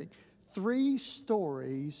he's hearing. 3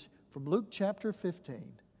 stories from Luke chapter 15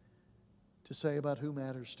 to say about who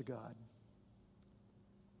matters to God.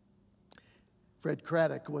 Fred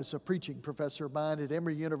Craddock was a preaching professor of mine at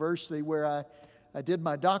Emory University, where I did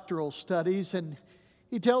my doctoral studies, and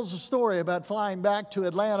he tells a story about flying back to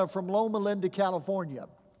Atlanta from Loma Linda, California.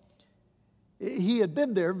 He had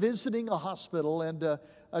been there visiting a hospital and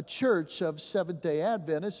a church of Seventh-day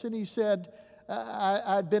Adventists, and he said,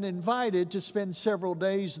 I'd been invited to spend several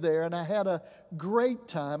days there, and I had a great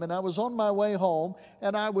time, and I was on my way home,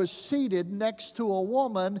 and I was seated next to a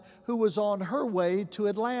woman who was on her way to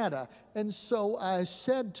Atlanta. And so I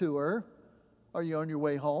said to her, are you on your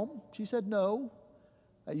way home? She said, no.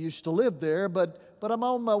 I used to live there, but I'm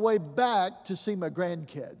on my way back to see my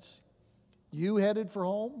grandkids. You headed for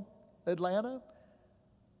home? Atlanta?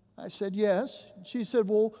 I said, yes. She said,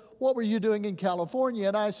 well, what were you doing in California?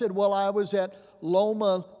 And I said, well, I was at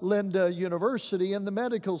Loma Linda University in the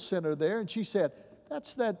medical center there. And she said,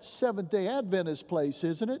 that's that Seventh-day Adventist place,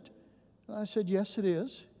 isn't it? And I said, yes, it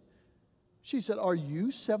is. She said, are you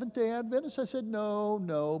Seventh-day Adventist? I said,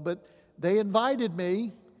 no, but they invited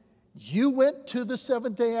me. You went to the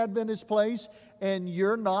Seventh-day Adventist place and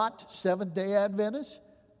you're not Seventh-day Adventist?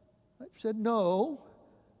 I said, no.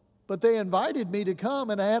 But they invited me to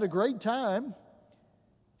come, and I had a great time.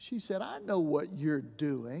 She said, I know what you're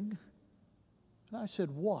doing. And I said,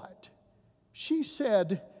 what? She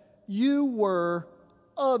said, you were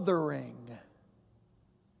othering.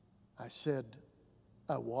 I said,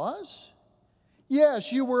 I was?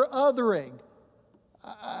 Yes, you were othering.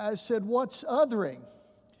 I said, what's othering?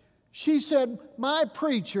 She said, my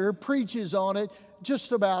preacher preaches on it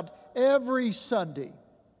just about every Sunday.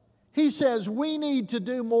 He says we need to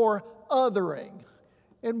do more othering.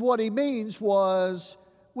 And what he means was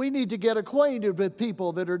we need to get acquainted with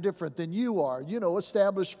people that are different than you are. You know,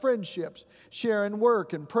 establish friendships, sharing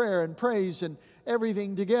work and prayer and praise and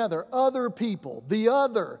everything together. Other people, the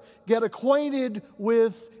other. Get acquainted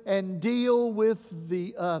with and deal with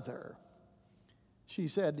the other. She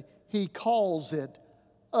said he calls it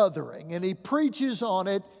othering, and he preaches on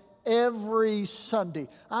it every Sunday.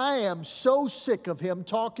 I am so sick of him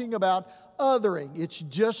talking about othering. It's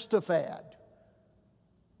just a fad.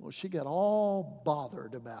 Well, she got all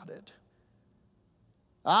bothered about it.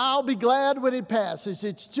 I'll be glad when it passes.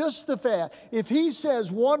 It's just a fad. If he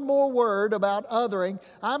says one more word about othering,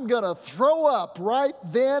 I'm going to throw up right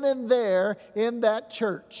then and there in that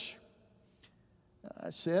church.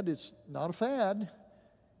 I said, it's not a fad.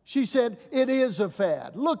 She said, it is a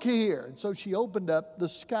fad. Look here. And so she opened up the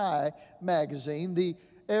Sky magazine, the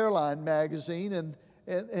airline magazine,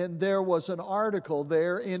 and there was an article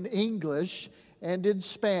there in English and in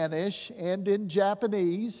Spanish and in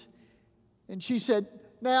Japanese. And she said,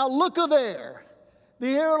 now look there. The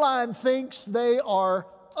airline thinks they are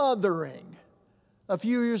othering. A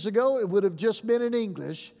few years ago, it would have just been in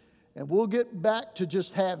English, and we'll get back to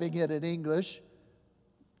just having it in English.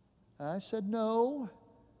 I said, no.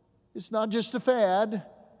 It's not just a fad.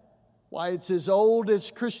 Why, it's as old as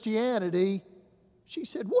Christianity. She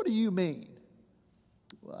said, what do you mean?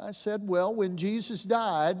 Well, I said, well, when Jesus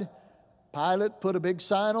died, Pilate put a big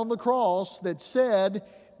sign on the cross that said,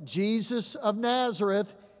 Jesus of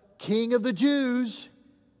Nazareth, King of the Jews.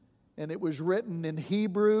 And it was written in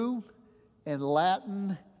Hebrew and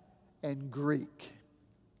Latin and Greek.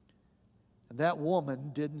 And that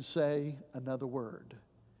woman didn't say another word.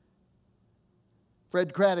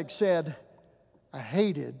 Fred Craddock said, I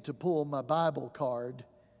hated to pull my Bible card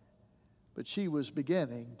but she was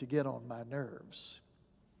beginning to get on my nerves.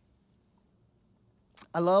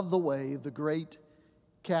 I love the way the great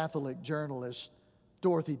Catholic journalist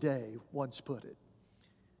Dorothy Day once put it.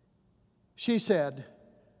 She said,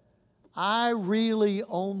 "I really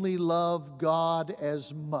only love God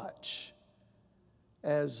as much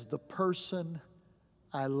as the person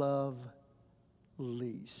I love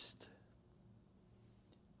least."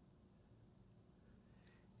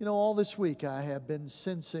 You know, all this week I have been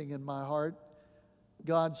sensing in my heart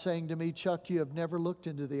God saying to me, "Chuck, you have never looked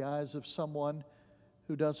into the eyes of someone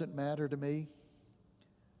who doesn't matter to me."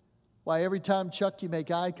 Why, every time, Chuck, you make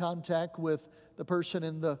eye contact with the person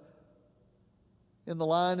in the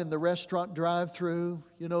line in the restaurant drive-thru,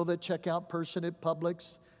 you know, that checkout person at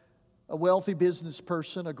Publix, a wealthy business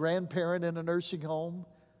person, a grandparent in a nursing home,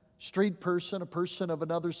 street person, a person of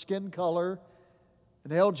another skin color,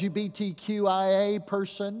 an LGBTQIA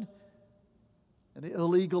person, an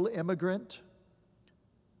illegal immigrant,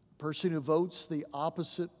 a person who votes the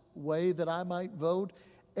opposite way that I might vote,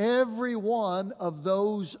 every one of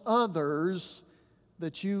those others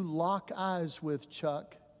that you lock eyes with,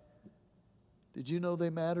 Chuck, did you know they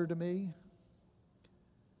matter to me?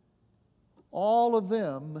 All of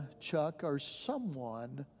them, Chuck, are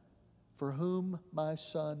someone for whom my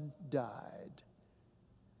son died.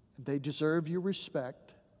 And they deserve your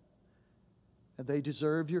respect, and they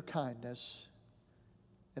deserve your kindness,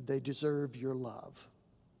 and they deserve your love.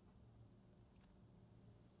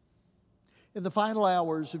 In the final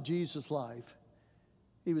hours of Jesus' life,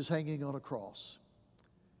 he was hanging on a cross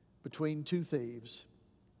between two thieves.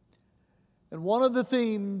 And one of the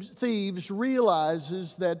thieves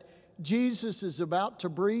realizes that Jesus is about to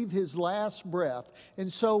breathe his last breath.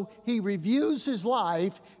 And so he reviews his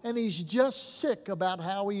life, and he's just sick about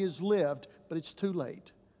how he has lived, but it's too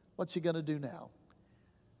late. What's he going to do now?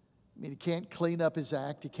 I mean, he can't clean up his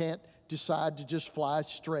act. He can't decide to just fly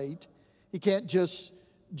straight. He can't just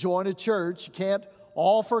join a church. He can't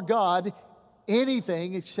offer God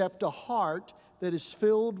anything except a heart that is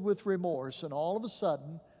filled with remorse. And all of a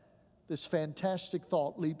sudden, this fantastic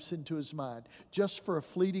thought leaps into his mind, just for a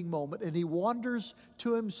fleeting moment, and he wonders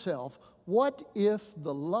to himself, what if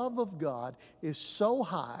the love of God is so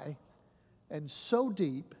high and so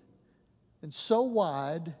deep and so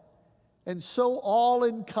wide and so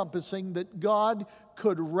all-encompassing that God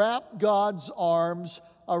could wrap God's arms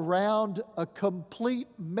around a complete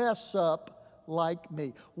mess-up like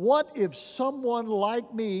me? What if someone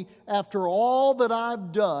like me, after all that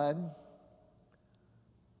I've done,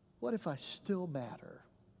 what if I still matter?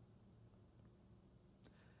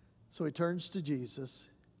 So he turns to Jesus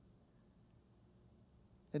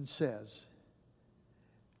and says,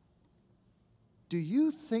 "Do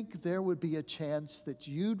you think there would be a chance that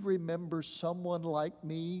you'd remember someone like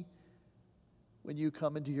me when you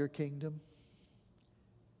come into your kingdom?"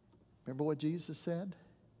 Remember what Jesus said?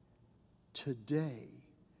 "Today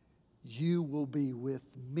you will be with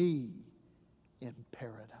me in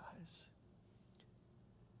paradise."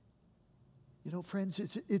 You know, friends,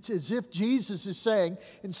 it's as if Jesus is saying,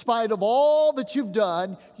 in spite of all that you've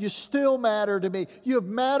done, you still matter to me. You have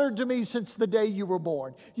mattered to me since the day you were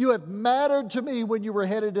born. You have mattered to me when you were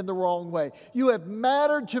headed in the wrong way. You have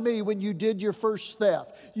mattered to me when you did your first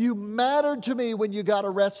theft. You mattered to me when you got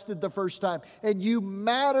arrested the first time. And you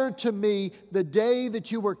mattered to me the day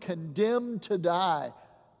that you were condemned to die.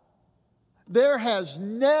 There has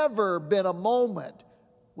never been a moment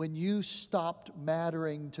when you stopped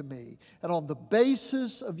mattering to me. And on the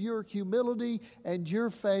basis of your humility and your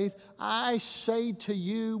faith, I say to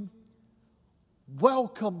you,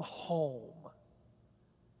 welcome home.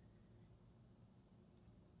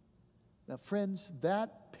 Now, friends,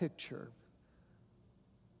 that picture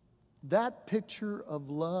of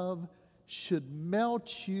love should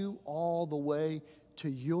melt you all the way to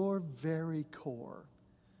your very core.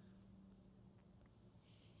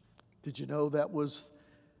 Did you know that was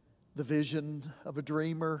the vision of a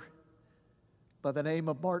dreamer by the name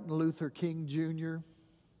of Martin Luther King Jr.? You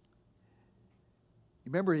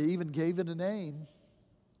remember, he even gave it a name.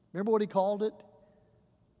 Remember what he called it?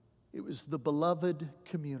 It was the beloved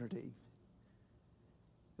community.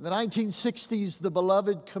 In the 1960s, the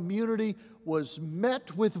beloved community was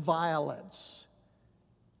met with violence.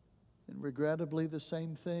 And regrettably, the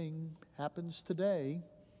same thing happens today.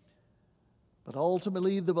 But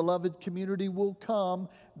ultimately, the beloved community will come,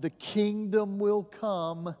 the kingdom will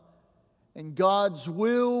come, and God's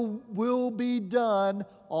will be done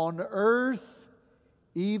on earth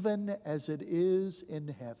even as it is in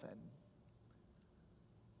heaven.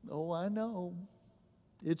 Oh, I know.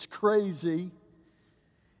 It's crazy.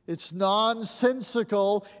 It's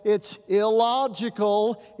nonsensical, it's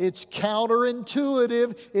illogical, it's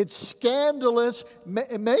counterintuitive, it's scandalous.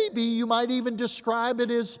 Maybe you might even describe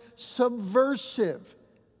it as subversive.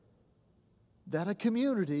 That a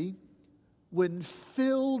community, when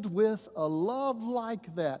filled with a love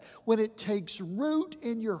like that, when it takes root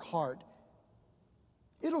in your heart,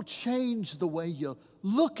 it'll change the way you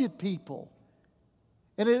look at people.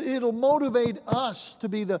 And it'll motivate us to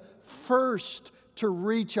be the first to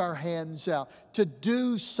reach our hands out, to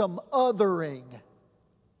do some othering.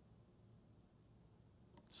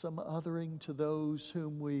 Some othering to those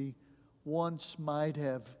whom we once might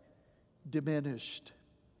have diminished,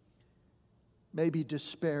 maybe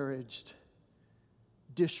disparaged,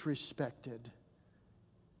 disrespected.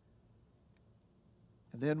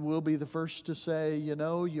 And then we'll be the first to say, you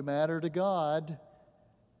know, you matter to God.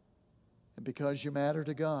 And because you matter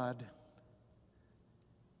to God,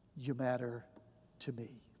 you matter to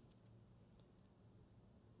me.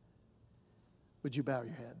 Would you bow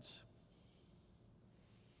your heads?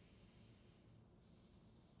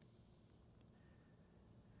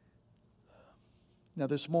 Now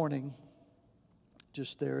this morning,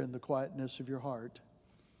 just there in the quietness of your heart,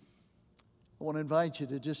 I want to invite you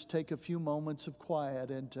to just take a few moments of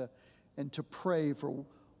quiet and to pray for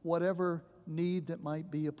whatever need that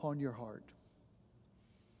might be upon your heart.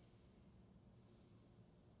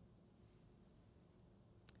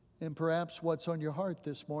 And perhaps what's on your heart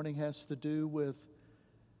this morning has to do with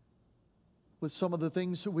some of the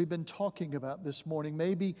things that we've been talking about this morning.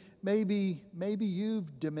 Maybe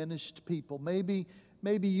you've diminished people. Maybe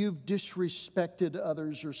you've disrespected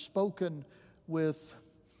others or spoken with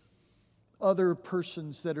other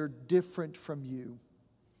persons that are different from you.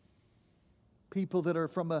 People that are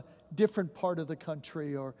from a different part of the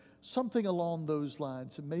country or something along those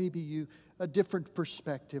lines. And maybe a different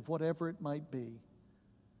perspective, whatever it might be.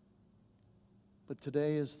 But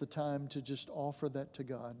today is the time to just offer that to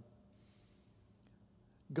God.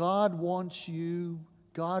 God wants you,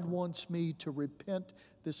 God wants me to repent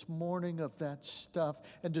this morning of that stuff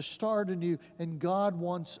and to start anew. And God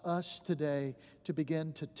wants us today to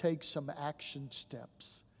begin to take some action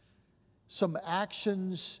steps. Some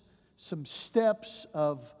actions, some steps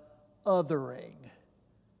of othering.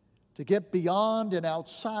 To get beyond and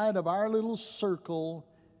outside of our little circle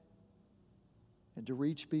and to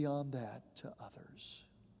reach beyond that to others.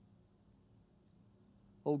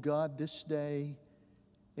 Oh God, this day,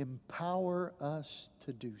 empower us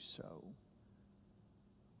to do so.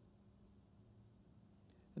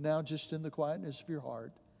 And now, just in the quietness of your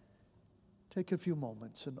heart, take a few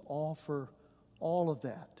moments and offer all of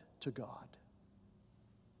that to God.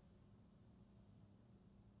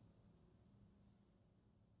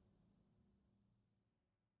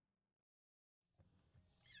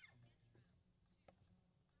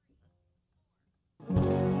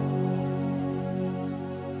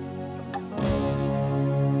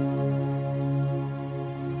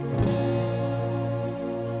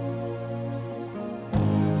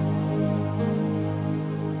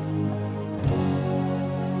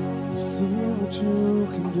 You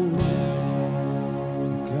can do,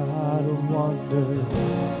 God of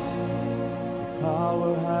wonders, your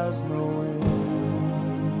power has no end.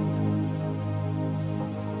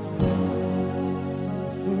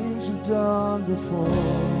 The things you've done before,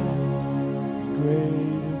 in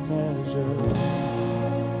greater measure,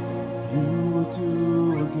 you will do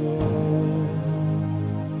again.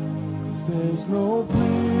 'Cause there's no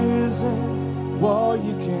prison wall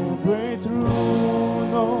you can't break through,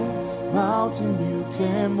 no mountain you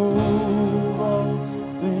can move, all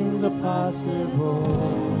things are possible.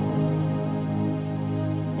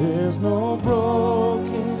 There's no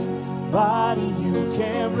broken body you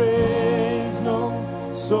can't raise, no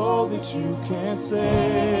soul that you can't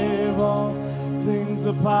save, all things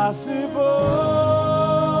are possible.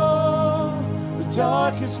 The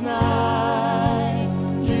darkest night,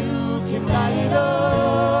 you can light it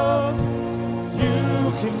up,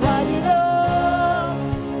 you can light it up.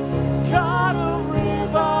 God of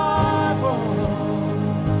revival,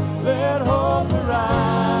 let hope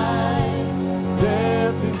arise.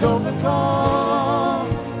 Death is overcome,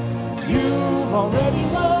 you've already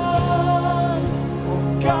won. Oh,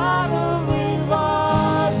 God of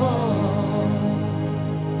revival,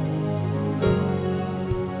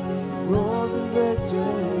 rose in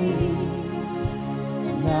victory,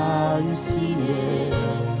 and now you're seated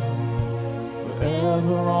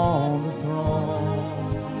forever on the throne.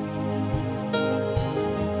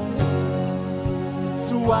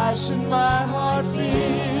 So why should my heart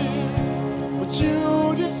fear what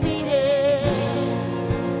you defeated?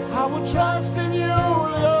 I will trust in you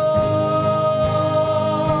alone.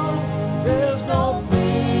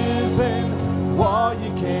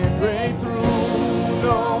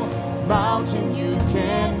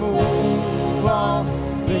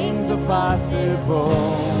 are possible.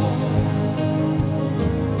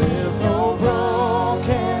 There's no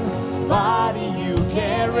broken body you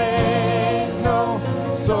can't raise, no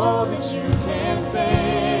soul that you can't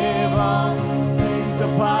save. All things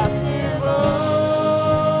are possible.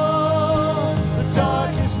 The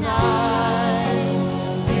darkest night,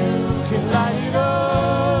 you can light it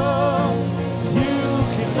up. You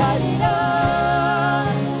can light it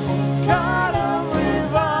up. God of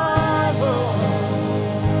revival,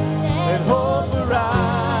 let hope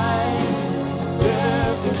arise.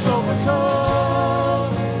 Death is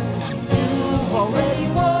overcome. You've already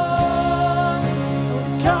won.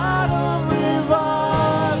 God of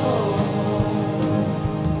revival,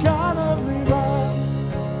 God of revival.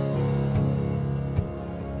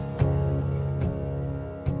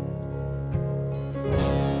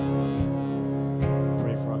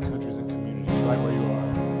 Pray for our countries and communities right where you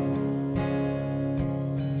are.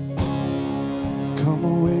 Come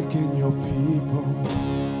awaken your people.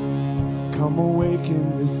 Come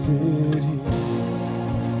awaken the city.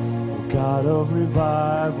 Oh, God of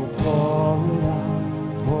revival, pour it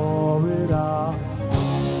out, pour it out.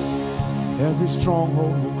 Every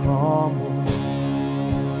stronghold will crumble.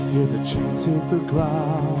 Hear the chains hit the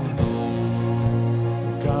ground.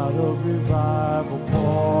 God of revival,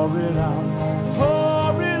 pour it out,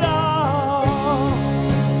 pour it out.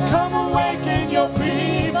 Come awaken your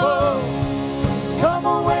people. Come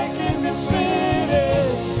awaken the city.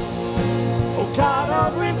 Oh, God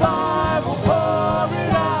of revival, pour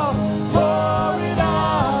it out, pour it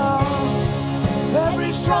out.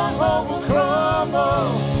 Every stronghold will crumble.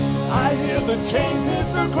 I hear the chains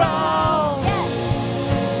hit the ground.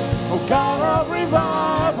 Oh, God of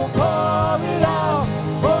revival, pour it out,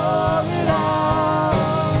 pour it out.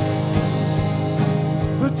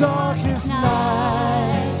 The darkest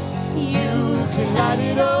night, you can light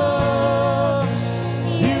it up.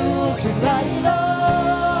 You can light it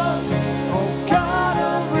up. Oh, God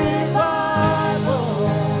of revival,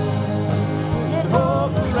 let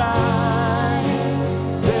hope arise.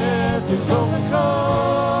 Death is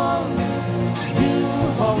overcome.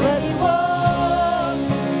 You've already won.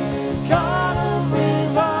 God of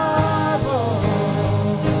revival,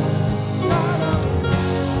 God of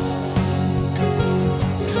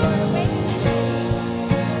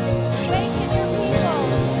Awaken your people.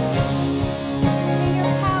 Bring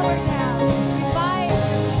your power down. Revive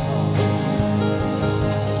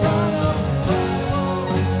your people.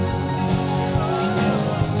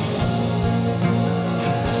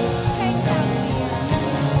 Chase out fear.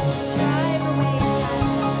 Drive away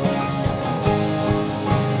sadness.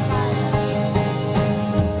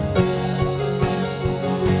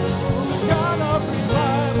 God of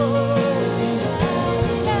revival,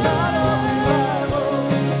 God of revival.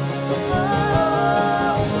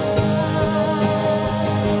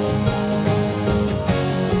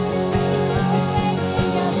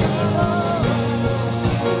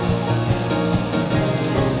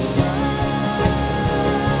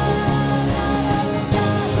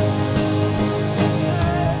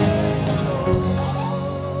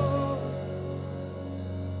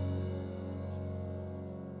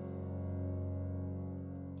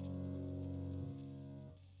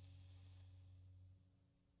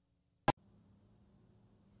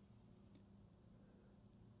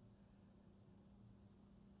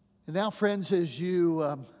 And now, friends, as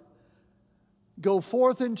you go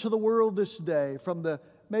forth into the world this day, from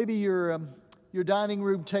maybe your dining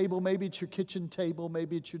room table, maybe it's your kitchen table,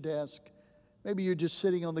 maybe it's your desk, maybe you're just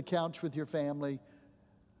sitting on the couch with your family.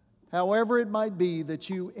 However it might be that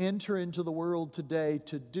you enter into the world today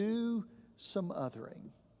to do some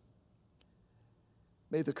othering.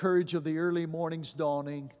 May the courage of the early morning's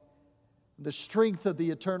dawning, the strength of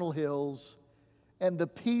the eternal hills, and the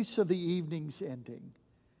peace of the evening's ending,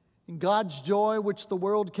 and God's joy, which the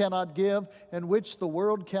world cannot give and which the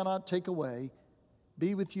world cannot take away,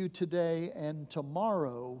 be with you today and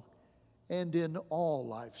tomorrow and in all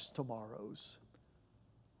life's tomorrows.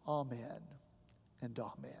 Amen and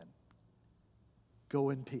amen. Go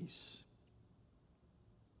in peace.